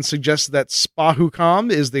Harrison suggests that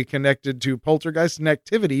Spahucom is connected to poltergeist and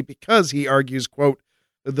activity because he argues, quote,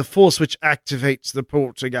 the force which activates the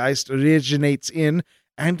poltergeist originates in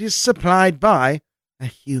and is supplied by a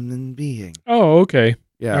human being. Oh, okay.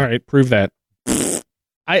 Yeah. All right. Prove that.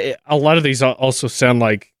 A lot of these also sound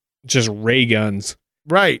like just ray guns.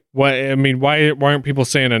 Right. Why aren't people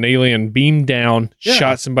saying an alien beamed down,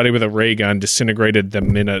 shot somebody with a ray gun, disintegrated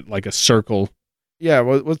them in a circle? Yeah.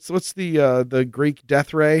 What's the Greek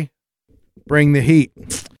death ray? Bring the heat.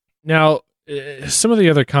 Now, some of the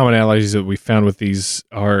other commonalities that we found with these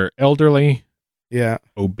are elderly,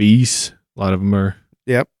 obese. A lot of them are.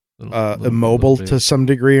 Yep. Immobile to some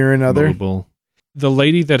degree or another. Immobile. The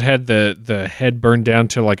lady that had the head burned down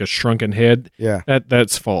to like a shrunken head. Yeah.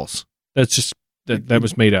 That's false. That's just. That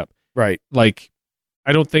was made up. Right. Like,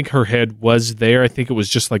 I don't think her head was there. I think it was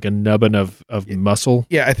just like a nubbin of muscle.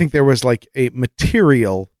 Yeah, I think there was like a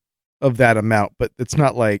material of that amount, but it's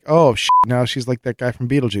not like, now she's like that guy from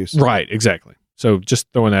Beetlejuice. Right, exactly. So just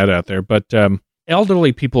throwing that out there. But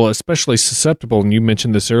elderly people, especially susceptible, and you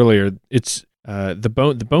mentioned this earlier, it's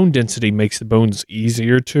the bone density makes the bones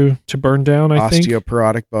easier to burn down, I think.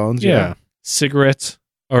 Osteoporotic bones. Yeah. Cigarettes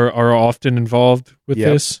are often involved with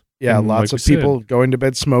this. Yeah, and lots of people going to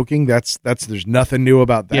bed smoking. That's there's nothing new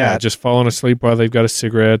about that. Yeah, just falling asleep while they've got a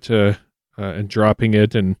cigarette and dropping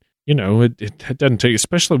it, and it doesn't take,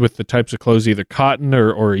 especially with the types of clothes, either cotton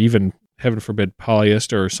or even, heaven forbid,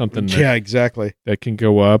 polyester or something. Exactly. That can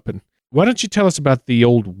go up. And why don't you tell us about the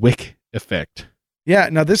old wick effect? Yeah,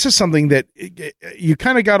 now this is something that you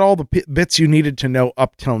kind of got all the bits you needed to know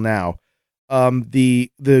up till now.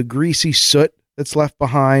 The greasy soot that's left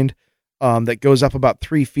behind. That goes up about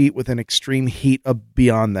 3 feet with an extreme heat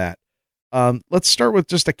beyond that. Let's start with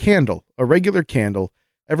just a candle, a regular candle.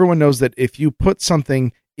 Everyone knows that if you put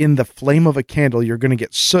something in the flame of a candle, you're going to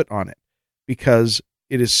get soot on it because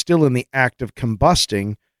it is still in the act of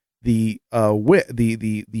combusting the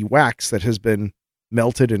wax that has been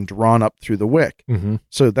melted and drawn up through the wick. Mm-hmm.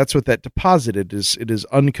 So that's what that deposited is. It is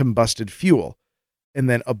uncombusted fuel. And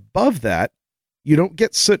then above that, you don't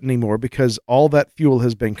get soot anymore because all that fuel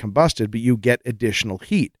has been combusted, but you get additional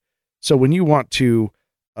heat. So when you want to,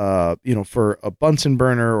 for a Bunsen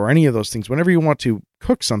burner or any of those things, whenever you want to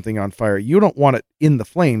cook something on fire, you don't want it in the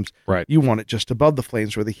flames. Right. You want it just above the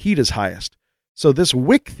flames where the heat is highest. So this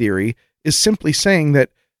wick theory is simply saying that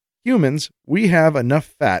Humans, we have enough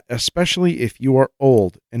fat, especially if you are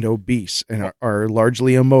old and obese and are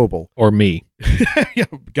largely immobile. Or me. Yeah,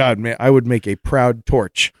 God, man, I would make a proud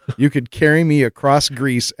torch. You could carry me across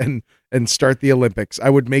Greece and start the Olympics.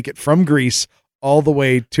 I would make it from Greece all the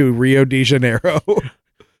way to Rio de Janeiro.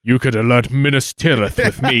 You could alert Minas Tirith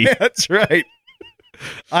with me. That's right.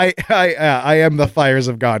 I am the fires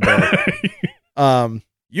of Gondor.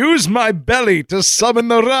 Use my belly to summon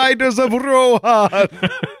the riders of Rohan.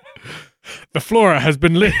 The flora has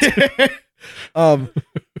been lit.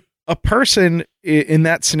 A person in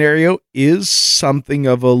that scenario is something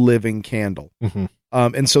of a living candle. Mm-hmm.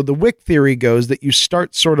 And so the wick theory goes that you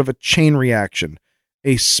start sort of a chain reaction.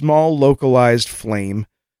 A small localized flame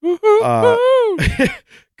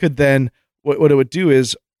could then, what it would do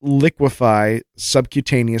is liquefy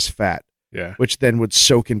subcutaneous fat, which then would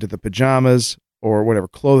soak into the pajamas or whatever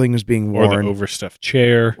clothing is being worn. Or the overstuffed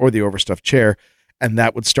chair. And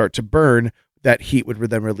that would start to burn. That heat would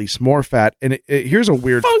then release more fat. And here's a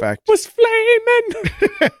weird fact. Was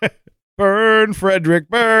flaming. Burn, Frederick,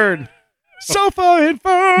 burn. Sofa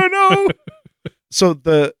Inferno. So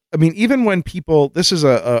even when people, this is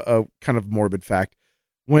a kind of morbid fact,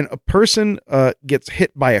 when a person gets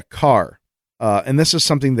hit by a car, and this is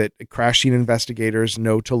something that crash scene investigators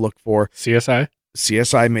know to look for.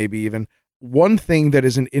 CSI maybe even. One thing that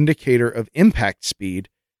is an indicator of impact speed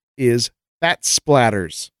is fat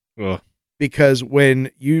splatters. Ugh. Because when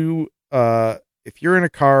you, if you're in a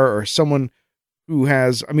car or someone who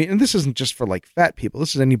has, and this isn't just for like fat people,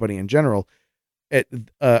 this is anybody in general, at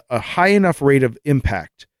a high enough rate of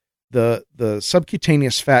impact, the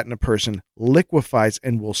subcutaneous fat in a person liquefies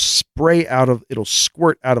and will it'll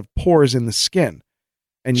squirt out of pores in the skin.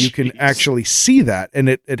 And you can actually see that. And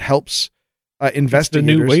it helps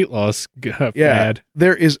investigators. The new weight loss fad.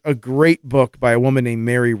 There is a great book by a woman named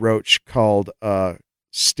Mary Roach called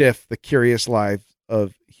Stiff, The Curious Life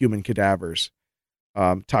of Human Cadavers.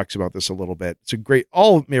 Talks about this a little bit. It's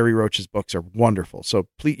all of Mary Roach's books are wonderful. So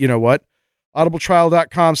please, you know what?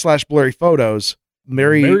 audibletrial.com/blurry photos.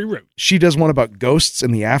 Mary Roach. She does one about ghosts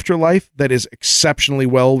in the afterlife that is exceptionally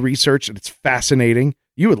well researched, and it's fascinating.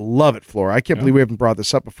 You would love it, Flora. I can't believe we haven't brought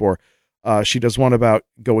this up before. She does one about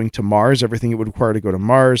going to Mars, everything it would require to go to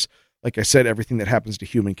Mars. Like I said, everything that happens to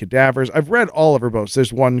human cadavers. I've read all of her books.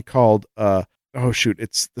 There's one called, the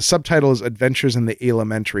subtitle is Adventures in the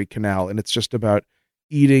Alimentary Canal, and it's just about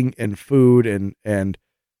eating and food, and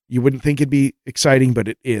you wouldn't think it'd be exciting, but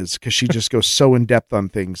it is, because she just goes so in depth on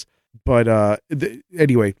things. But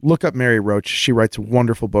anyway, look up Mary Roach. She writes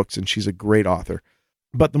wonderful books, and she's a great author.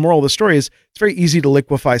 But the moral of the story is it's very easy to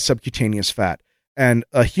liquefy subcutaneous fat, and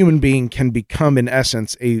a human being can become, in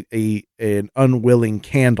essence, an unwilling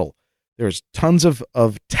candle. There's tons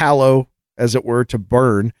of tallow, as it were, to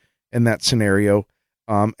burn in that scenario.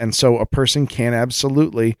 And so a person can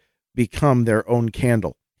absolutely become their own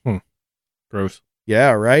candle. Gross.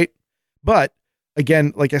 Yeah, right. But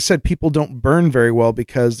again, like I said, people don't burn very well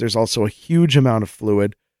because there's also a huge amount of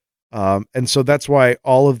fluid. And so that's why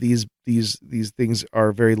all of these things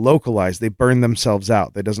are very localized. They burn themselves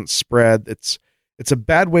out. They doesn't spread. It's a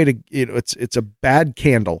bad way to, it's a bad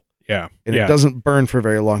candle. Yeah. And it doesn't burn for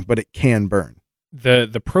very long, but it can burn.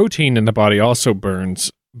 The protein in the body also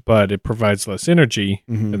burns, but it provides less energy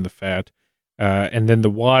than the fat. And then the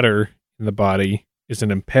water in the body is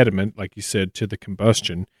an impediment, like you said, to the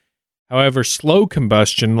combustion. However, slow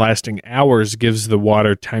combustion lasting hours gives the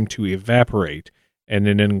water time to evaporate. And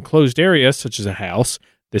in an enclosed area, such as a house,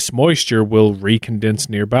 this moisture will recondense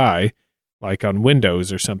nearby, like on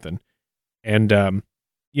windows or something. And,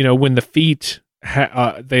 when the feet,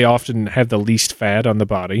 they often have the least fat on the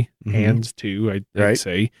body, hands too, I'd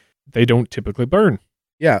say, they don't typically burn.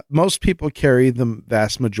 Yeah, most people carry the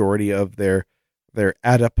vast majority of their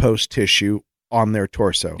adipose tissue on their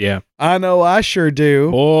torso. Yeah. I know I sure do.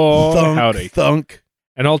 Oh, thunk, howdy. Thunk.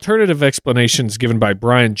 An alternative explanation is given by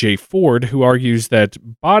Brian J. Ford, who argues that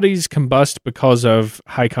bodies combust because of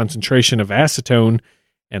high concentration of acetone,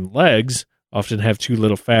 and legs often have too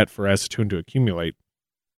little fat for acetone to accumulate.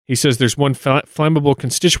 He says there's one flammable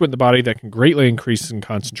constituent in the body that can greatly increase in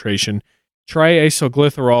concentration.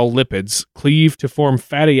 Triacylglycerol lipids cleave to form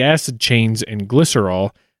fatty acid chains and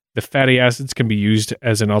glycerol. The fatty acids can be used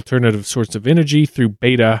as an alternative source of energy through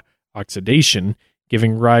beta oxidation,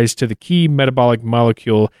 giving rise to the key metabolic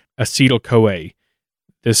molecule acetyl-CoA.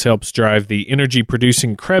 This helps drive the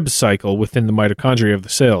energy-producing Krebs cycle within the mitochondria of the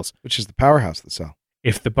cells, which is the powerhouse of the cell.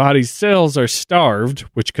 If the body's cells are starved,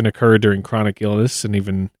 which can occur during chronic illness and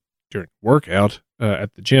even during workout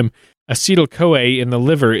at the gym, acetyl-CoA in the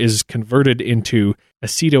liver is converted into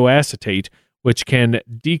acetoacetate, which can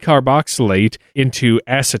decarboxylate into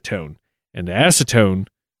acetone. And acetone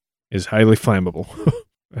is highly flammable.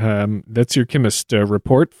 That's your chemist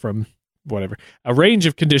report from whatever. A range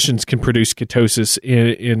of conditions can produce ketosis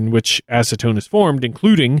in which acetone is formed,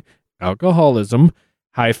 including alcoholism,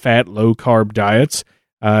 high-fat, low-carb diets,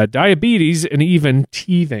 diabetes, and even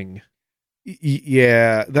teething.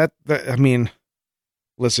 Yeah, I mean,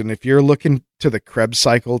 listen, if you're looking to the Krebs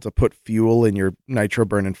cycle to put fuel in your nitro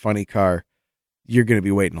burning funny car, you're going to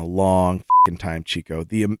be waiting a long fucking time, Chico.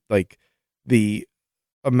 The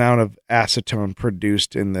amount of acetone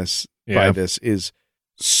produced in this by this is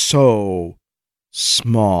so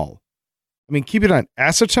small. I mean, keep it on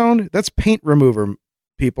acetone. That's paint remover,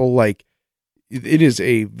 people. Like, it is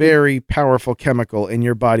a very powerful chemical, and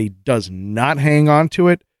your body does not hang on to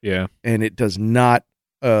it. Yeah, and it does not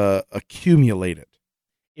accumulate it.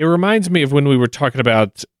 It reminds me of when we were talking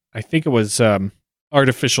about, I think it was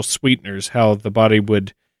artificial sweeteners, how the body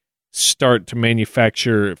would start to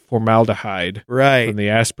manufacture formaldehyde from the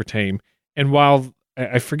aspartame. And while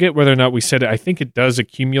I forget whether or not we said it, I think it does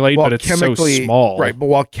accumulate, but it's so small. Right, but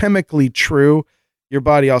while chemically true, your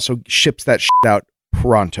body also ships that shit out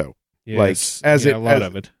pronto. Yes, like a lot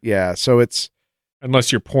of it. Yeah, so it's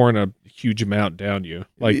unless you're pouring a huge amount down you.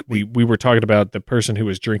 Like we were talking about the person who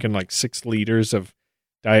was drinking like 6 liters of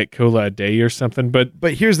Diet Cola a day or something. But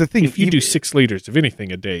here's the thing: if you do 6 liters of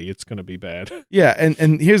anything a day, it's going to be bad. Yeah,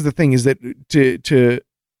 and here's the thing: is that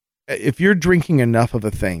if you're drinking enough of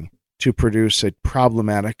a thing to produce a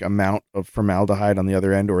problematic amount of formaldehyde on the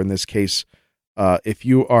other end, or in this case, if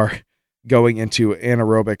you are going into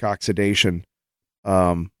anaerobic oxidation,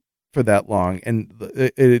 for that long, and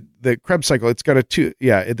the Krebs cycle, it's got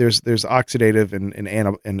there's oxidative and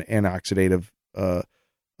anoxidative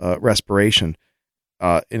respiration,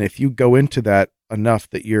 and if you go into that enough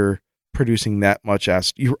that you're producing that much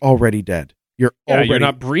acid, you're already dead. You're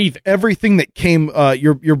not breathing. Everything that came,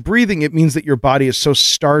 you're breathing. It means that your body is so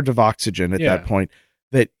starved of oxygen at that point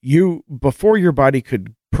that before your body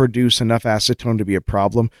could produce enough acetone to be a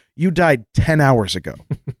problem, you died 10 hours ago.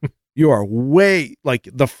 You are way, like,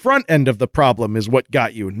 the front end of the problem is what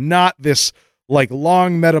got you, not this like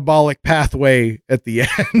long metabolic pathway at the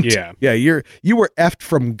end. Yeah. You were effed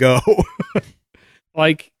from go.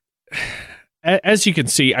 Like, as you can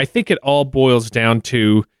see, I think it all boils down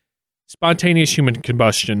to spontaneous human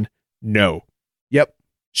combustion. No. Yep.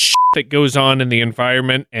 Shit that goes on in the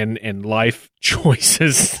environment and life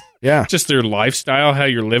choices. Yeah. Just their lifestyle, how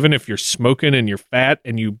you're living. If you're smoking and you're fat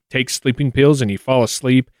and you take sleeping pills and you fall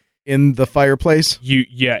asleep in the fireplace,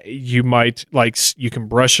 you might, like, you can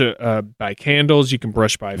brush by candles, you can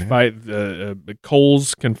brush by the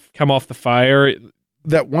coals can come off the fire.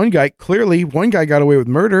 That one guy got away with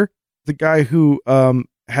murder. The guy who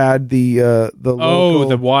had the local,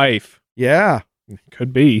 the wife. Yeah,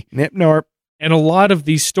 could be Nip Norp. And a lot of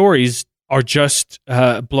these stories are just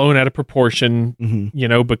blown out of proportion,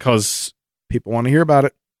 because people want to hear about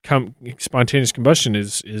it. Spontaneous combustion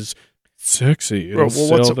is sexy. Well,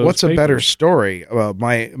 what's a better story?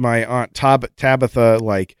 My aunt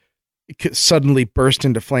Tabitha suddenly burst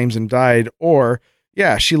into flames and died, or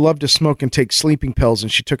she loved to smoke and take sleeping pills,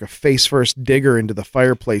 and she took a face first digger into the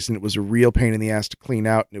fireplace, and it was a real pain in the ass to clean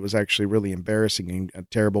out, and it was actually really embarrassing and a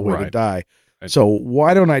terrible way to die. So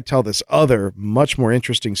why don't I tell this other, much more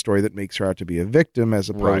interesting story that makes her out to be a victim as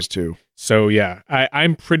opposed to... So,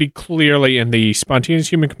 I'm pretty clearly in the spontaneous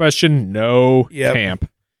human combustion camp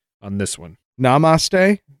on this one.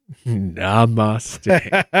 Namaste?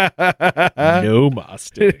 Namaste.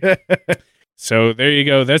 Namaste. So there you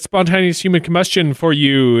go. That's spontaneous human combustion for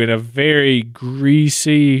you in a very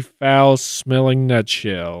greasy, foul-smelling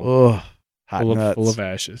nutshell. Oh, hot nuts. Full of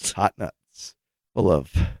ashes. Hot nuts. Full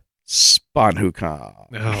of... Sponhukan.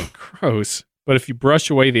 Oh, gross. But if you brush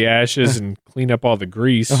away the ashes and clean up all the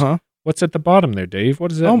grease, what's at the bottom there, Dave?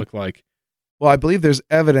 What does that look like? Well, I believe there's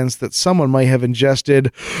evidence that someone might have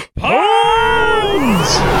ingested puns!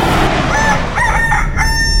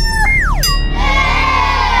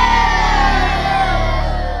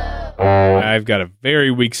 I've got a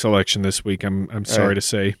very weak selection this week, I'm sorry to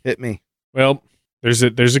say. Hit me. Well, there's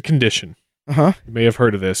a condition. You may have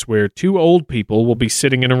heard of this, where 2 old people will be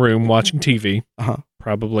sitting in a room watching TV,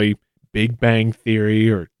 probably Big Bang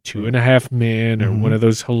Theory or 2.5 Men or one of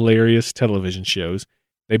those hilarious television shows.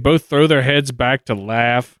 They both throw their heads back to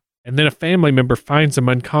laugh, and then a family member finds them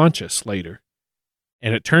unconscious later.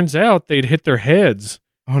 And it turns out they'd hit their heads.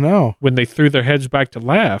 Oh, no. When they threw their heads back to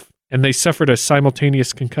laugh, and they suffered a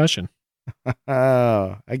simultaneous concussion.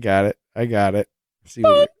 Oh, I got it. See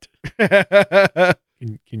what?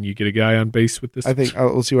 Can you get a guy on base with this? I think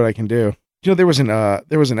we'll see what I can do. There was an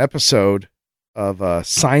episode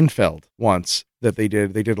Seinfeld once that they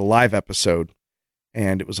did a live episode,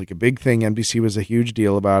 and it was like a big thing. NBC was a huge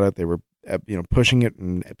deal about it. They were pushing it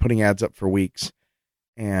and putting ads up for weeks,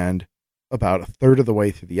 and about a third of the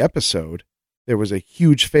way through the episode, there was a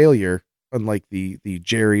huge failure on like the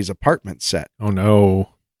Jerry's apartment set. Oh no.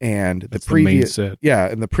 And That's the main set. Yeah,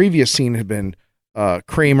 and the previous scene had been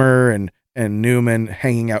Kramer and Newman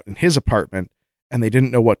hanging out in his apartment, and they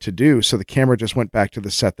didn't know what to do, so the camera just went back to the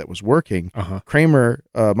set that was working. Kramer,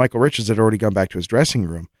 Michael Richards, had already gone back to his dressing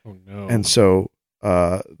room. Oh no. And so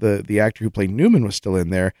the actor who played Newman was still in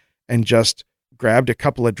there and just grabbed a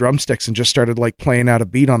couple of drumsticks and just started like playing out a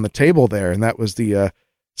beat on the table there, and that was the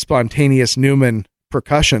spontaneous Newman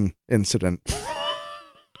percussion incident.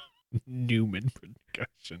 Newman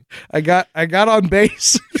percussion. I got on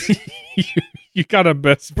bass. You got a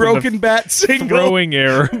best broken bat single. Throwing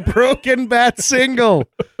error. Broken bat single.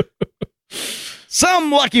 Some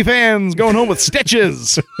lucky fans going home with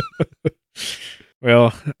stitches.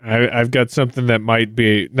 Well, I've got something that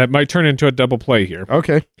might turn into a double play here.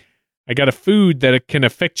 Okay. I got a food that can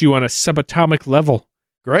affect you on a subatomic level.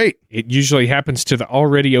 Great. It usually happens to the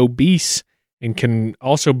already obese and can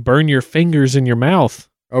also burn your fingers in your mouth.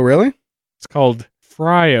 Oh, really? It's called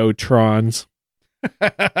fryotrons.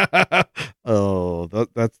 Oh,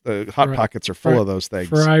 that's the Hot Pockets are full of those things.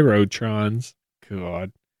 Fryotrons.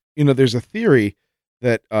 God. There's a theory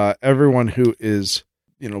that everyone who is,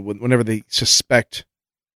 whenever they suspect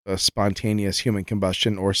a spontaneous human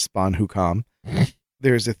combustion or sponhukam,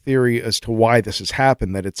 there's a theory as to why this has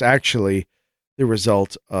happened, that it's actually the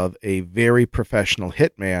result of a very professional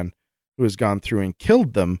hitman who has gone through and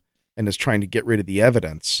killed them and is trying to get rid of the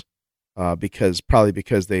evidence, because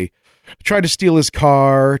they tried to steal his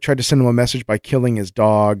car, tried to send him a message by killing his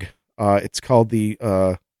dog. It's called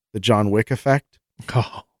the John Wick effect.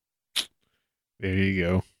 Oh, there you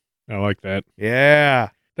go. I like that. Yeah,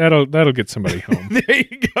 that'll get somebody home. There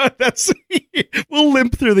you go. We'll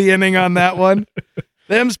limp through the inning on that one.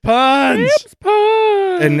 Them's puns.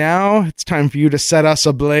 And now it's time for you to set us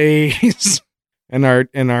ablaze in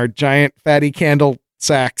our giant fatty candle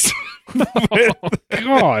sacks. Oh,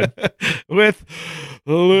 God. With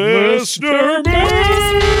Listener Mail.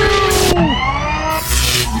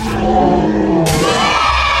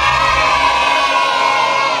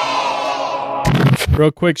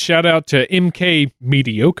 Real quick shout out to MK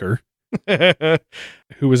Mediocre,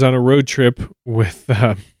 who was on a road trip with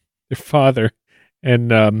their father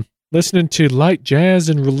and listening to light jazz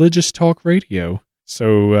and religious talk radio.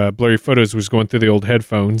 So Blurry Photos was going through the old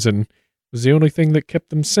headphones and was the only thing that kept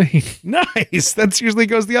them sane. Nice. That usually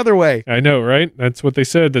goes the other way. I know, right? That's what they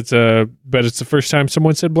said. But it's the first time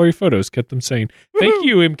someone said Blurry Photos kept them sane. Thank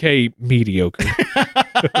you, MK Mediocre.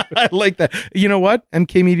 I like that. You know what?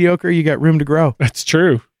 MK Mediocre, you got room to grow. That's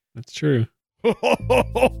true.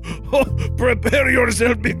 Prepare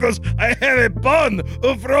yourself, because I have a pun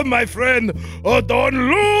from my friend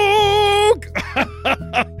Don Luke.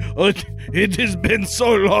 It has been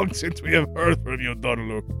so long since we have heard from you, Don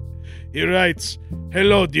Luke. He writes,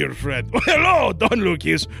 "Hello, dear friend." Well, hello, Don Luke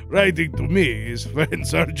is writing to me, his friend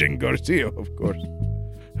Sergeant Garcia, of course.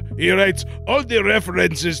 He writes, "All the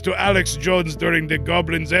references to Alex Jones during the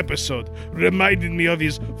Goblins episode reminded me of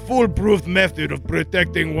his foolproof method of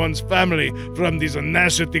protecting one's family from these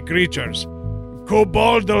nasty creatures.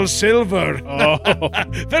 Cobaldo silver." Oh.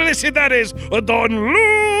 Felicidades, Don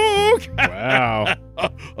Luke. Wow.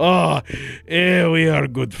 We are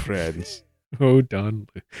good friends. Oh, Don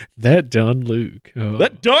Luke. That Don Luke. Oh.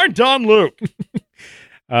 That darn Don Luke.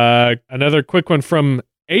 Another quick one from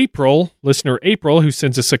April, listener April, who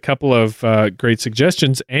sends us a couple of great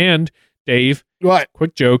suggestions. And Dave, what?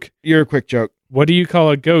 Quick joke. You're a quick joke. What do you call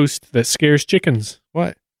a ghost that scares chickens?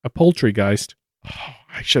 What? A poultrygeist. Oh,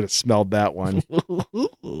 I should have smelled that one.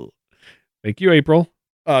 Thank you, April.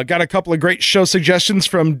 Got a couple of great show suggestions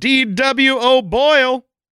from D.W.O. Boyle.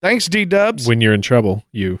 Thanks, D-Dubs. When you're in trouble,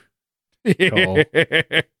 you call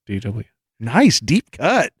D.W. Nice, deep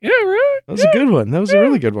cut. Yeah, right. That was a good one. That was a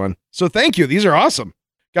really good one. So thank you. These are awesome.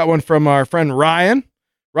 Got one from our friend Ryan.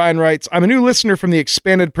 Ryan writes, "I'm a new listener from the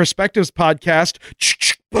Expanded Perspectives podcast."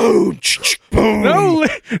 Boom, boom. No,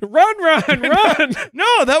 run.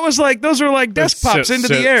 No, that was like, those are like desk pops into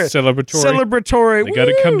the air. Celebratory. They got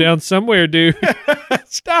to come down somewhere, dude.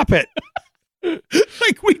 Stop it.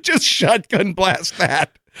 Like we just shotgun blast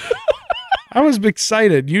that. I was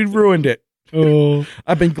excited. You ruined it. Oh.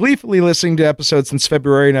 I've been gleefully listening to episodes since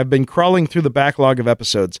February, and I've been crawling through the backlog of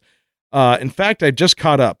episodes. In fact, I just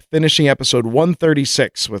caught up, finishing episode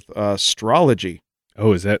 136 with astrology.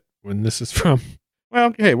 Oh, is that when this is from?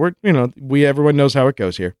 Well, hey, everyone knows how it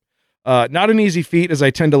goes here. Not an easy feat, as I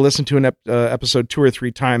tend to listen to an episode 2 or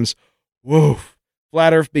 3 times. Woof.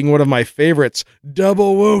 Flat Earth being one of my favorites.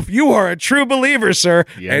 Double woof. You are a true believer, sir.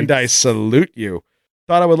 Yikes. And I salute you.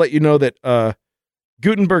 Thought I would let you know that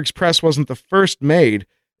Gutenberg's press wasn't the first made.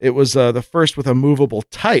 It was the first with a movable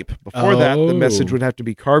type. Before that, the message would have to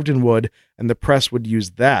be carved in wood, and the press would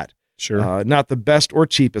use that. Sure. Not the best or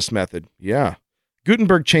cheapest method. Yeah.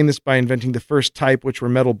 Gutenberg chained this by inventing the first type, which were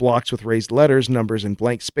metal blocks with raised letters, numbers, and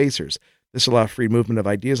blank spacers. This allowed free movement of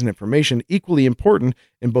ideas and information. Equally important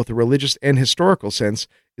in both a religious and historical sense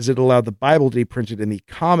is it allowed the Bible to be printed in the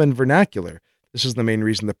common vernacular. This is the main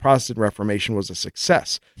reason the Protestant Reformation was a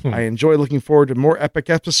success. I enjoy looking forward to more epic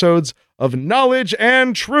episodes of knowledge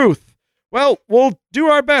and truth. Well, we'll do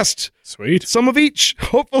our best. Sweet. Some of each,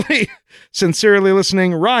 hopefully. Sincerely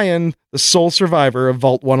listening, Ryan, the sole survivor of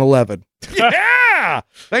Vault 111. Yeah!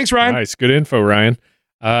 Thanks, Ryan. Nice. Good info, Ryan.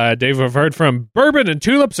 Dave, I've heard from bourbon and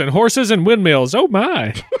tulips and horses and windmills. Oh,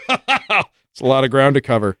 my. It's a lot of ground to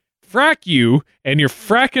cover. Frack you and your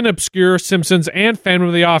frackin' obscure Simpsons and Phantom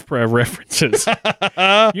of the Opera references.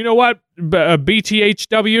 You know what,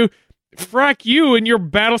 BTHW? Frack you and your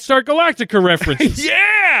Battlestar Galactica references.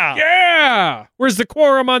 Yeah! Yeah! Where's the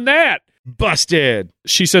quorum on that? Busted.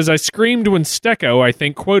 She says, I screamed when Stecco, I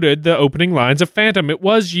think, quoted the opening lines of Phantom. It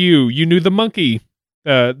was you. You knew the monkey.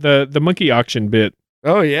 The monkey auction bit.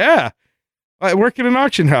 Oh, yeah. I work in an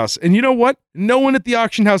auction house. And you know what? No one at the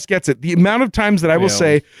auction house gets it. The amount of times that I will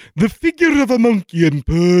say, the figure of a monkey in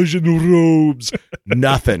Persian robes.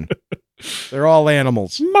 Nothing. They're all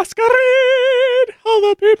animals. Masquerade! All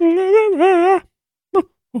the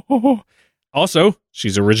people. Also,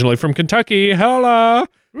 she's originally from Kentucky. Hello.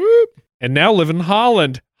 Whoop. And now live in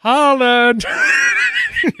Holland. Holland!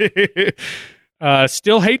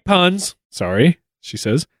 Still hate puns. Sorry, she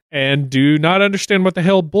says. And do not understand what the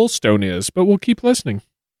hell bullstone is, but we'll keep listening.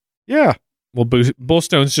 Yeah. Well,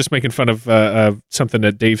 bullstone's just making fun of something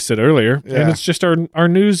that Dave said earlier. Yeah. And it's just our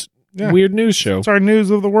news, weird news show. It's our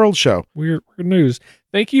news of the world show. Weird news.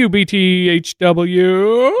 Thank you,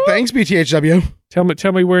 BTHW. Thanks, BTHW.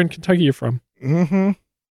 Tell me where in Kentucky you're from. Mm-hmm.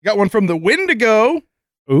 Got one from the Wendigo.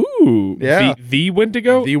 Ooh. Yeah. The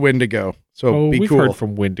Wendigo? The Wendigo. So be we've cool. heard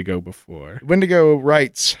from Wendigo before. Wendigo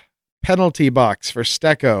writes, penalty box for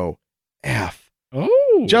Stecco. F.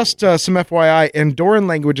 Oh. Just some FYI, Andorran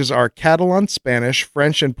languages are Catalan, Spanish,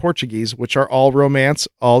 French, and Portuguese, which are all romance,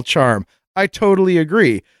 all charm. I totally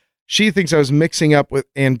agree. She thinks I was mixing up with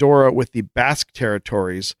Andorra with the Basque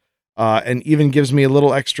territories, and even gives me a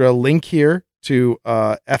little extra link here to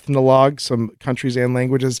Ethnologue, some countries and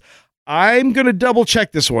languages. I'm going to double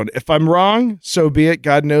check this one. If I'm wrong, so be it.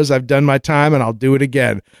 God knows I've done my time and I'll do it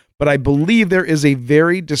again. But I believe there is a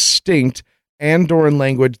very distinct Andorran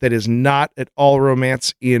language that is not at all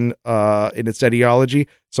romance in its ideology.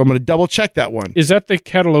 So I'm going to double check that one. Is that the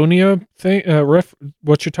Catalonia thing?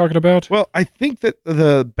 What you're talking about? Well, I think that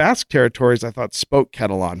the Basque territories I thought spoke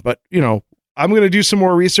Catalan, but I'm going to do some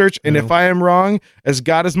more research, and if I am wrong, as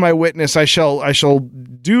God is my witness, I shall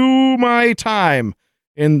do my time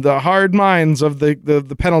in the hard minds of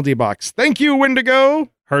the penalty box. Thank you,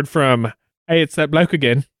 Wendigo. Heard from, hey, it's that bloke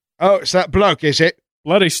again. Oh, it's that bloke, is it?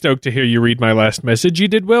 Bloody stoked to hear you read my last message. You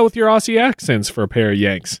did well with your Aussie accents for a pair of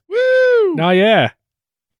Yanks. Woo! Nah, yeah.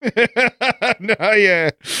 No,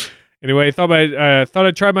 yeah. Anyway, thought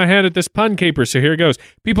I'd try my hand at this pun caper, so here it goes.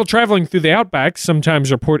 People traveling through the outback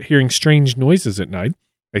sometimes report hearing strange noises at night.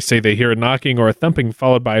 They say they hear a knocking or a thumping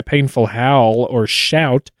followed by a painful howl or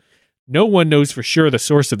shout. No one knows for sure the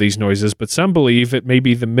source of these noises, but some believe it may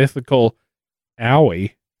be the mythical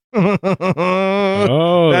owie.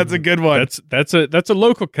 Oh, that's a good one. That's a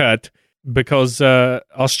local cut because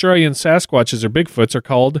Australian Sasquatches or Bigfoots are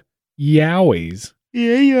called yowies.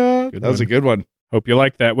 Yeah. Good That was one. a good one. Hope you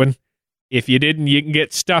like that one. If you didn't, you can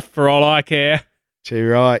get stuffed for all I care. Too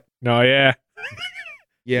right. No, yeah.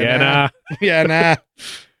 Yeah, nah. Yeah,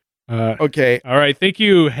 nah. Okay. All right. Thank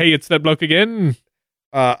you. Hey, it's that bloke again.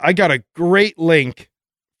 I got a great link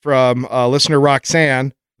from listener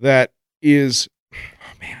Roxanne that is, oh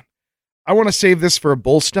man, I want to save this for a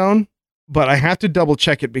Bullstone, but I have to double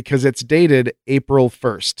check it because it's dated April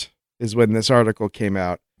 1st is when this article came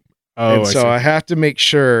out. Oh, and so I have to make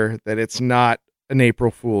sure that it's not an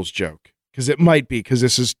April Fool's joke because it might be because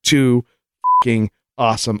this is too fucking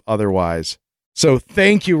awesome otherwise. So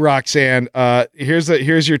thank you, Roxanne.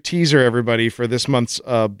 Here's your teaser, everybody, for this month's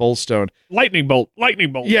Bullstone. Lightning bolt.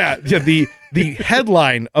 Yeah. The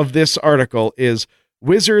headline of this article is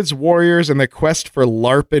Wizards, Warriors, and the Quest for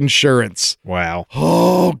LARP Insurance. Wow.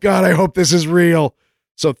 Oh God, I hope this is real.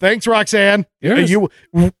 So thanks, Roxanne. Yes.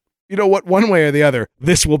 you know what? One way or the other,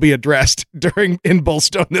 this will be addressed in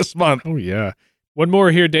Bullstone this month. Oh, yeah. One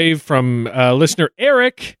more here, Dave, from listener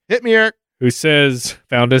Eric. Hit me, Eric. Who says,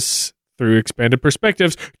 found us through expanded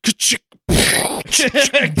perspectives.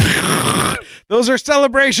 Those are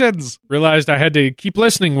celebrations. Realized I had to keep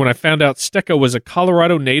listening when I found out Stecco was a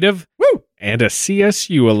Colorado native. Woo! And a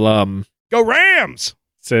CSU alum. Go Rams!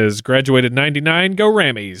 Says, graduated 99, go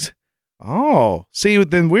Rammies. Oh, see,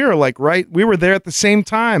 then we were we were there at the same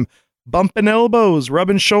time, bumping elbows,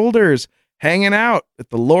 rubbing shoulders, hanging out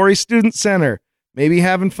at the Laurie Student Center, maybe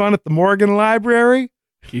having fun at the Morgan Library.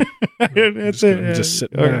 That's it. Just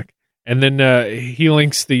sitting back. And then he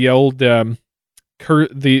links the old the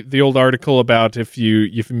old article about if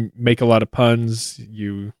you make a lot of puns,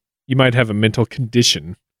 you might have a mental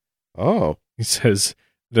condition. Oh. He says,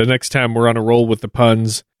 the next time we're on a roll with the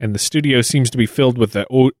puns and the studio seems to be filled with the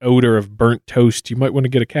odor of burnt toast, you might want to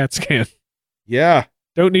get a CAT scan. Yeah.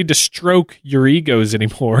 Don't need to stroke your egos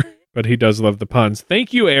anymore. But he does love the puns.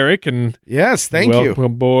 Thank you, Eric. And yes, thank you. Welcome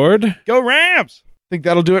aboard. Go Rams! I think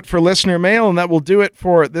that'll do it for listener mail, and that will do it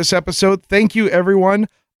for this episode. Thank you, everyone.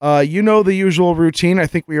 You know the usual routine. I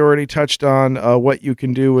think we already touched on what you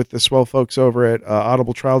can do with the swell folks over at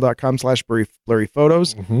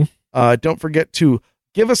audibletrial.com/blurryphotos. Mm-hmm. Don't forget to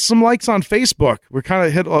give us some likes on Facebook. We kind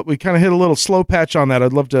of hit a little slow patch on that.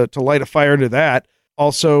 I'd love to light a fire into that.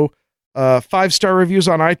 Also, 5-star reviews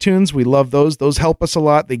on iTunes. We love those. Those help us a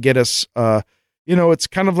lot. They get us, it's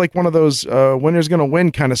kind of like one of those winner's going to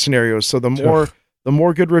win kind of scenarios. So the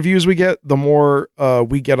more good reviews we get, the more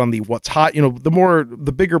we get on the what's hot,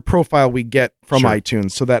 the bigger profile we get from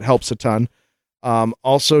iTunes. So that helps a ton.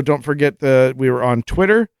 Also, don't forget that we were on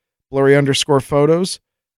Twitter, blurry_photos.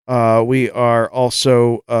 We are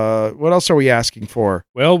also, what else are we asking for?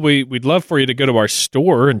 Well, we'd love for you to go to our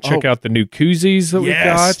store and check out the new koozies that we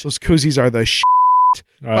got. Those koozies are the shit.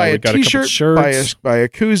 Buy a got t-shirt, a shirts. buy a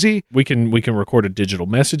koozie. We can record a digital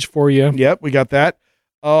message for you. Yep, we got that.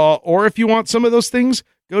 Or if you want some of those things,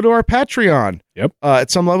 go to our Patreon. Yep.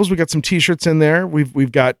 At some levels, we got some t-shirts in there.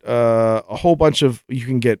 We've got a whole bunch of, you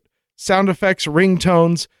can get sound effects,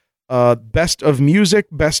 ringtones, best of music,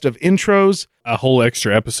 best of intros, a whole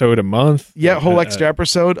extra episode a month. Yeah, whole extra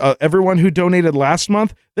episode. Everyone who donated last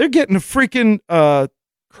month, they're getting a freaking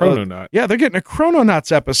Chrononaut. Yeah, they're getting a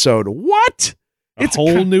Chrononauts episode. What? It's a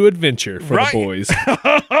whole new adventure for the boys.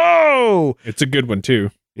 Oh, it's a good one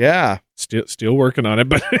too. Yeah, still working on it,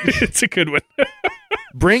 but it's a good one.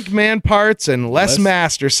 Brinkman parts and Les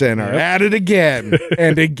Masterson are at it again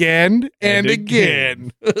and again and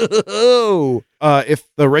again. If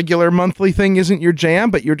the regular monthly thing isn't your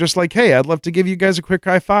jam, but you're just like, hey, I'd love to give you guys a quick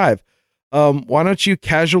high five. Why don't you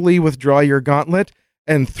casually withdraw your gauntlet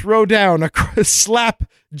and throw down slap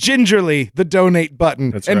gingerly the donate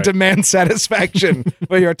button demand satisfaction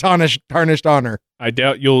for your tarnished honor. I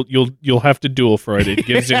doubt you'll have to duel for it. It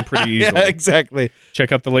gives in pretty easily. Yeah, exactly.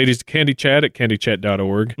 Check out the ladies at Candy Chat at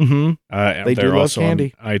candychat.org. Mm-hmm. They do also love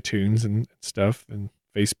candy. On iTunes and stuff and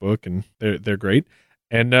Facebook, and they're great.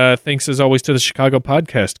 And thanks as always to the Chicago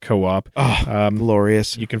Podcast Co-op. Oh,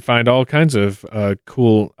 glorious. You can find all kinds of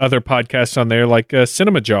cool other podcasts on there, like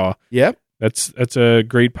Cinema Jaw. Yep. That's a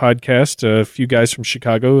great podcast. A few guys from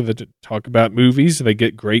Chicago that talk about movies. They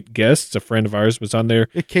get great guests. A friend of ours was on there.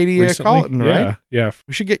 Katie Colleton, right? Yeah.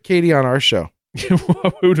 We should get Katie on our show.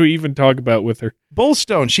 What would we even talk about with her?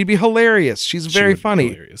 Bullstone. She'd be hilarious. She's very funny.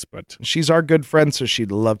 Hilarious, but she's our good friend, so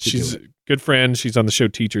she'd love to do it. She's a good friend. She's on the show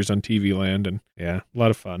Teachers on TV Land, and a lot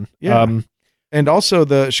of fun. Yeah. And also,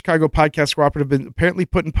 the Chicago Podcast Cooperative have been apparently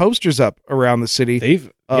putting posters up around the city.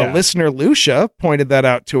 Listener Lucia pointed that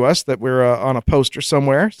out to us, that we're on a poster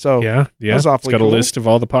somewhere. So yeah, that was awfully it's got cool. a list of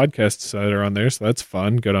all the podcasts that are on there, so that's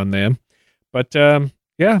fun. Good on them. But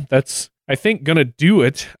that's, I think, gonna do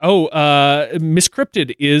it. Oh,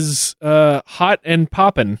 Miscrypted is hot and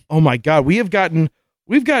poppin'. Oh my God, we've gotten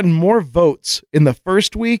more votes in the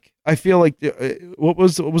first week. I feel like what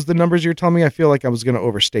was the numbers you're telling me? I feel like I was going to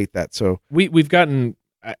overstate that. So we've gotten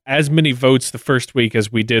as many votes the first week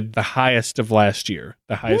as we did the highest of last year,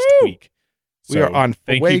 the highest week. So we are on.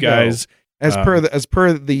 Thank you guys. As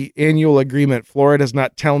per the annual agreement, Florida does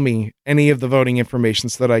not tell me any of the voting information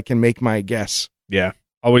so that I can make my guess. Yeah,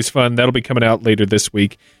 always fun. That'll be coming out later this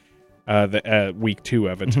week. The week 2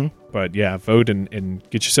 of it. Mm-hmm. But yeah, vote and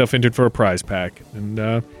get yourself entered for a prize pack.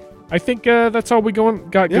 And I think that's all we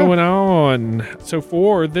got going on. So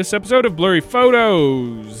for this episode of Blurry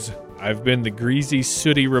Photos, I've been the greasy,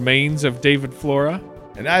 sooty remains of David Flora.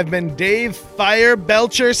 And I've been Dave Fire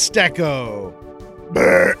Belcher Stecco.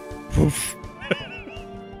 Poof.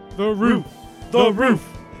 The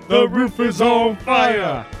roof is on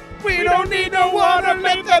fire. We don't need no water,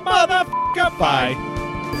 let that motherfucker. Bye.